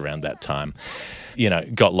Madras around that time.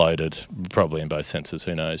 Got loaded, probably in both senses,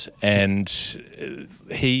 who knows. And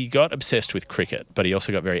he got obsessed with cricket, but he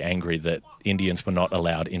also got very angry that Indians were not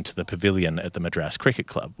allowed into the pavilion at the Madras Cricket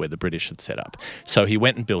Club where the British had set up. So he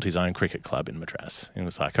went and built his own cricket club in Madras. And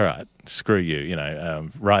was like, all right, screw you,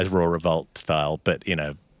 rise, roar, revolt style, but in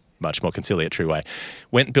a much more conciliatory way.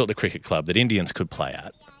 Went and built a cricket club that Indians could play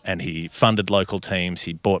at. And he funded local teams.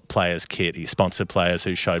 He bought players' kit. He sponsored players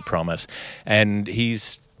who showed promise. And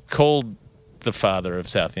he's called the father of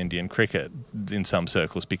South Indian cricket in some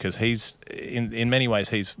circles because he's, in many ways,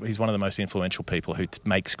 he's one of the most influential people who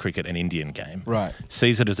makes cricket an Indian game. Right.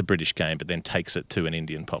 Sees it as a British game, but then takes it to an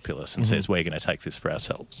Indian populace and says, we're going to take this for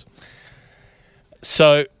ourselves.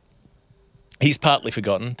 So he's partly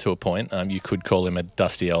forgotten to a point. You could call him a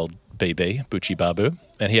dusty old BB, Buchi Babu.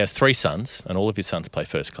 And he has 3 sons, and all of his sons play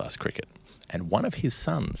first-class cricket. And one of his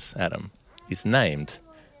sons, Adam, is named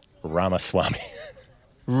Ramaswamy.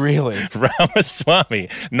 Really? Ramaswamy.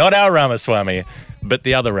 Not our Ramaswamy, but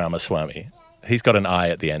the other Ramaswamy. He's got an I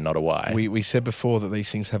at the end, not a Y. We said before that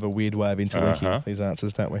these things have a weird way of interlinking these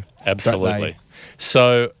answers, don't we? Absolutely.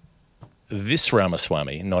 So this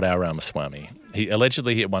Ramaswamy, not our Ramaswamy, he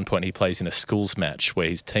allegedly at one point he plays in a schools match where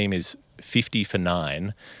his team is 50 for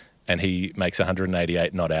 9 and he makes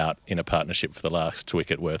 188 not out in a partnership for the last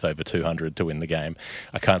wicket worth over 200 to win the game.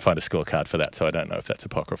 I can't find a scorecard for that, so I don't know if that's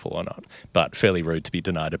apocryphal or not. But fairly rude to be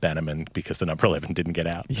denied a Bannerman because the number 11 didn't get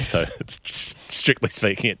out. Yes. So it's strictly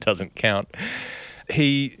speaking, it doesn't count.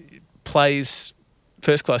 He plays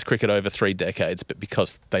first-class cricket over 3 decades, but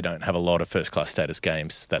because they don't have a lot of first-class status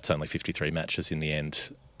games, that's only 53 matches in the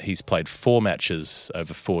end. He's played 4 matches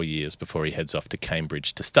over 4 years before he heads off to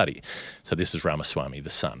Cambridge to study. So this is Ramaswamy, the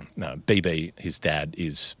son. Now, BB, his dad,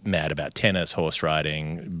 is mad about tennis, horse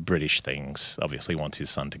riding, British things, obviously wants his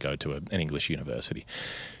son to go to an English university.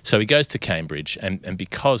 So he goes to Cambridge, and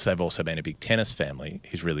because they've also been a big tennis family,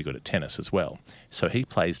 he's really good at tennis as well. So he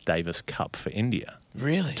plays Davis Cup for India.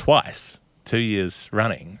 Really? Twice. 2 years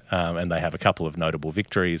running, and they have a couple of notable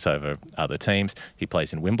victories over other teams. He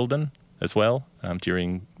plays in Wimbledon as well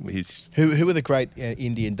during his... Who were the great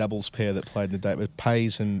Indian doubles pair that played in the day? With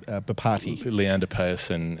Pais and Bapati. Leander Paes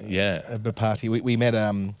and, Bapati. We met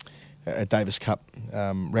a Davis Cup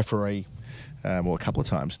referee a couple of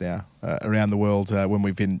times now around the world when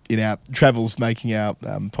we've been in our travels making our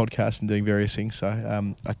podcast and doing various things. So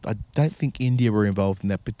I don't think India were involved in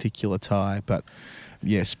that particular tie, but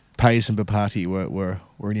yes, Pais and Bapati were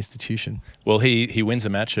an institution. Well, he wins a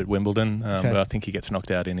match at Wimbledon. I think he gets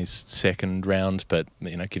knocked out in his second round, but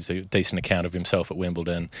gives a decent account of himself at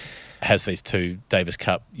Wimbledon. Has these 2 Davis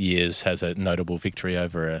Cup years, has a notable victory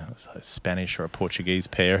over a Spanish or a Portuguese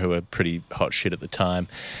pair who were pretty hot shit at the time.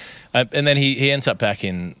 And then he ends up back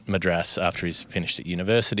in Madras after he's finished at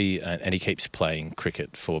university, and he keeps playing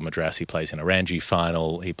cricket for Madras. He plays in a Ranji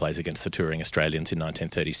final. He plays against the touring Australians in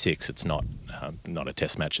 1936. It's not a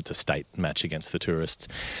test match, it's a state match against the tourists.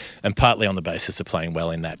 And partly on the basis of playing well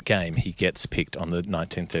in that game, he gets picked on the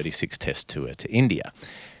 1936 test tour to India.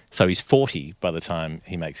 So he's 40 by the time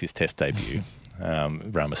he makes his test debut.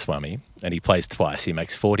 Ramaswamy, and he plays twice. He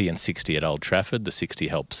makes 40 and 60 at Old Trafford. The 60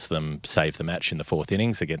 helps them save the match in the 4th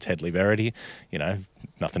innings against Headley Verity.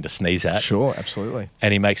 Nothing to sneeze at. Sure, absolutely.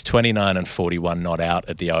 And he makes 29 and 41 not out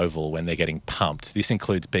at the Oval when they're getting pumped. This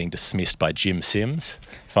includes being dismissed by Jim Sims,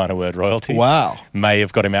 final word royalty. Wow. May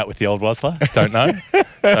have got him out with the old Wasler. Don't know.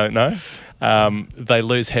 Don't know. They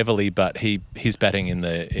lose heavily, but his batting in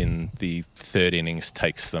the 3rd innings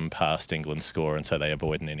takes them past England's score, and so they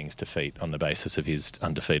avoid an innings defeat on the basis of his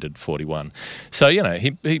undefeated 41. So,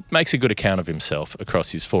 he makes a good account of himself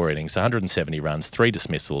across his 4 innings, 170 runs, 3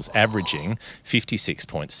 dismissals, averaging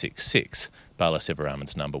 56.66. Bala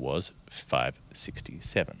Sivaraman's number was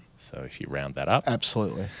 567. So if you round that up,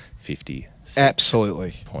 absolutely 56.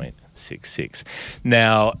 Absolutely. 6-6.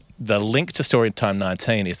 Now, the link to Storytime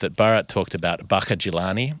 19 is that Bharat talked about Baka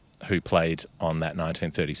Jilani, who played on that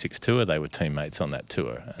 1936 tour. They were teammates on that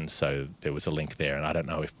tour, and so there was a link there. And I don't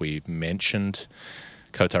know if we mentioned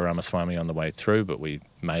Kota Ramaswamy on the way through, but we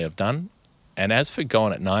may have done. And as for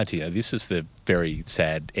Gone at 90, this is the very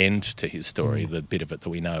sad end to his story, the bit of it that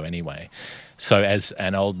we know anyway. So as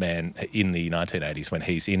an old man in the 1980s, when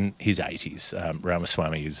he's in his 80s,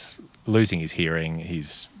 Ramaswamy is losing his hearing.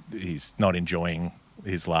 He's not enjoying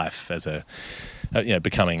his life as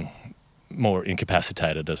becoming more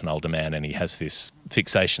incapacitated as an older man, and he has this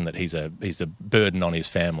fixation that he's a burden on his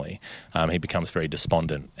family. He becomes very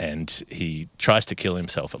despondent, and he tries to kill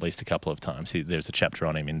himself at least a couple of times. There's a chapter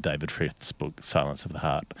on him in David Frith's book Silence of the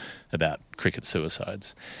Heart about cricket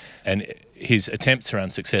suicides, and his attempts are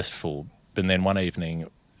unsuccessful. But then one evening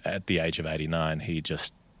at the age of 89, he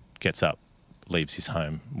just gets up, leaves his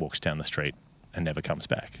home, walks down the street and never comes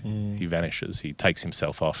back. He vanishes. He takes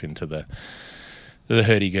himself off into the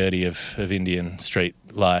hurdy-gurdy of Indian street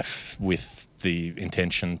life with the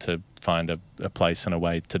intention to find a place and a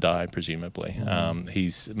way to die, presumably.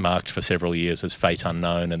 He's marked for several years as fate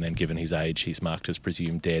unknown, and then given his age, he's marked as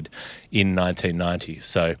presumed dead in 1990.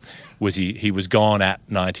 So he was gone at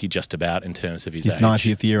 90 just about in terms of his age.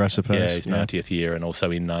 90th year, I suppose. Yeah, his 90th year, and also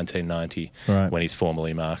in 1990 when he's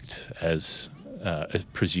formally marked as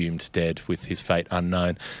presumed dead with his fate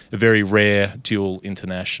unknown. A very rare dual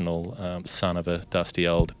international son of a dusty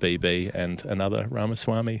old BB and another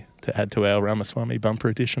Ramaswamy to add to our Ramaswamy bumper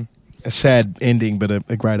edition. A sad ending, but a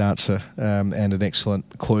great answer and an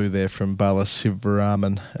excellent clue there from Bala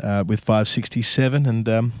Sivaraman with 567,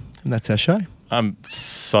 and that's our show. I'm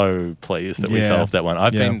so pleased that we solved that one.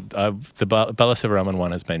 The Bala Sivaraman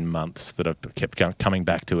one has been months that I've kept coming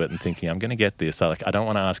back to it and thinking, I'm going to get this. I don't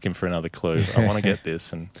want to ask him for another clue. I want to get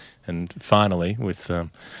this. And finally, with,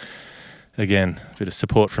 again, a bit of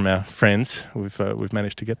support from our friends, we've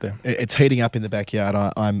managed to get there. It's heating up in the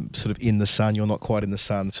backyard. I'm sort of in the sun. You're not quite in the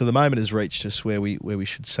sun. So the moment has reached us where we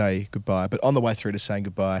should say goodbye. But on the way through to saying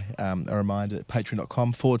goodbye, a reminder at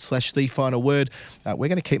patreon.com/The Final Word. We're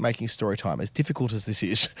going to keep making story time, as difficult as this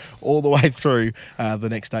is, all the way through the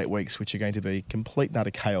next 8 weeks, which are going to be complete and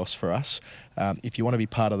utter chaos for us. If you want to be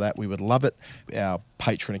part of that, we would love it. Our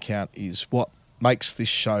Patreon account is what makes this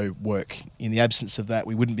show work. In the absence of that,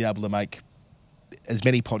 we wouldn't be able to make as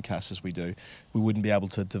many podcasts as we do. We wouldn't be able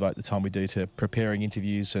to devote the time we do to preparing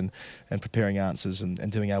interviews and preparing answers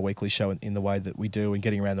and doing our weekly show in the way that we do and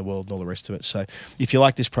getting around the world and all the rest of it. So if you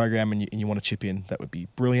like this program and you want to chip in, that would be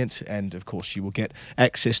brilliant. And of course, you will get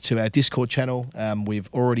access to our Discord channel. We've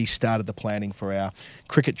already started the planning for our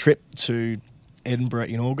cricket trip to Edinburgh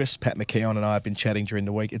in August. Pat McKeon and I have been chatting during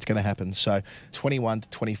the week. It's going to happen. So 21 to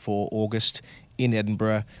 24 August in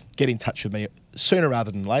Edinburgh. Get in touch with me sooner rather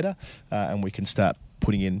than later, and we can start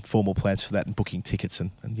putting in formal plans for that and booking tickets and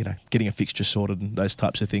getting a fixture sorted and those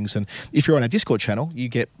types of things. And if you're on our Discord channel, you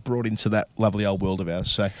get brought into that lovely old world of ours.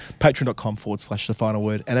 So patreon.com/The Final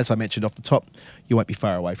Word. And as I mentioned off the top, you won't be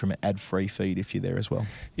far away from an ad-free feed if you're there as well.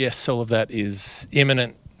 Yes, all of that is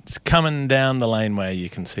imminent. It's coming down the laneway. You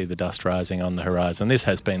can see the dust rising on the horizon. This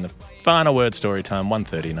has been the Final Word Story Time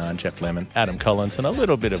 139. Jeff Lemon, Adam Collins, and a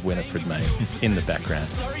little bit of Winifred May in the background.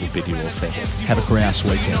 We'll bid you all farewell. Have a grouse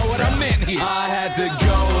weekend. I had to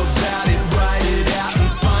go about it, write it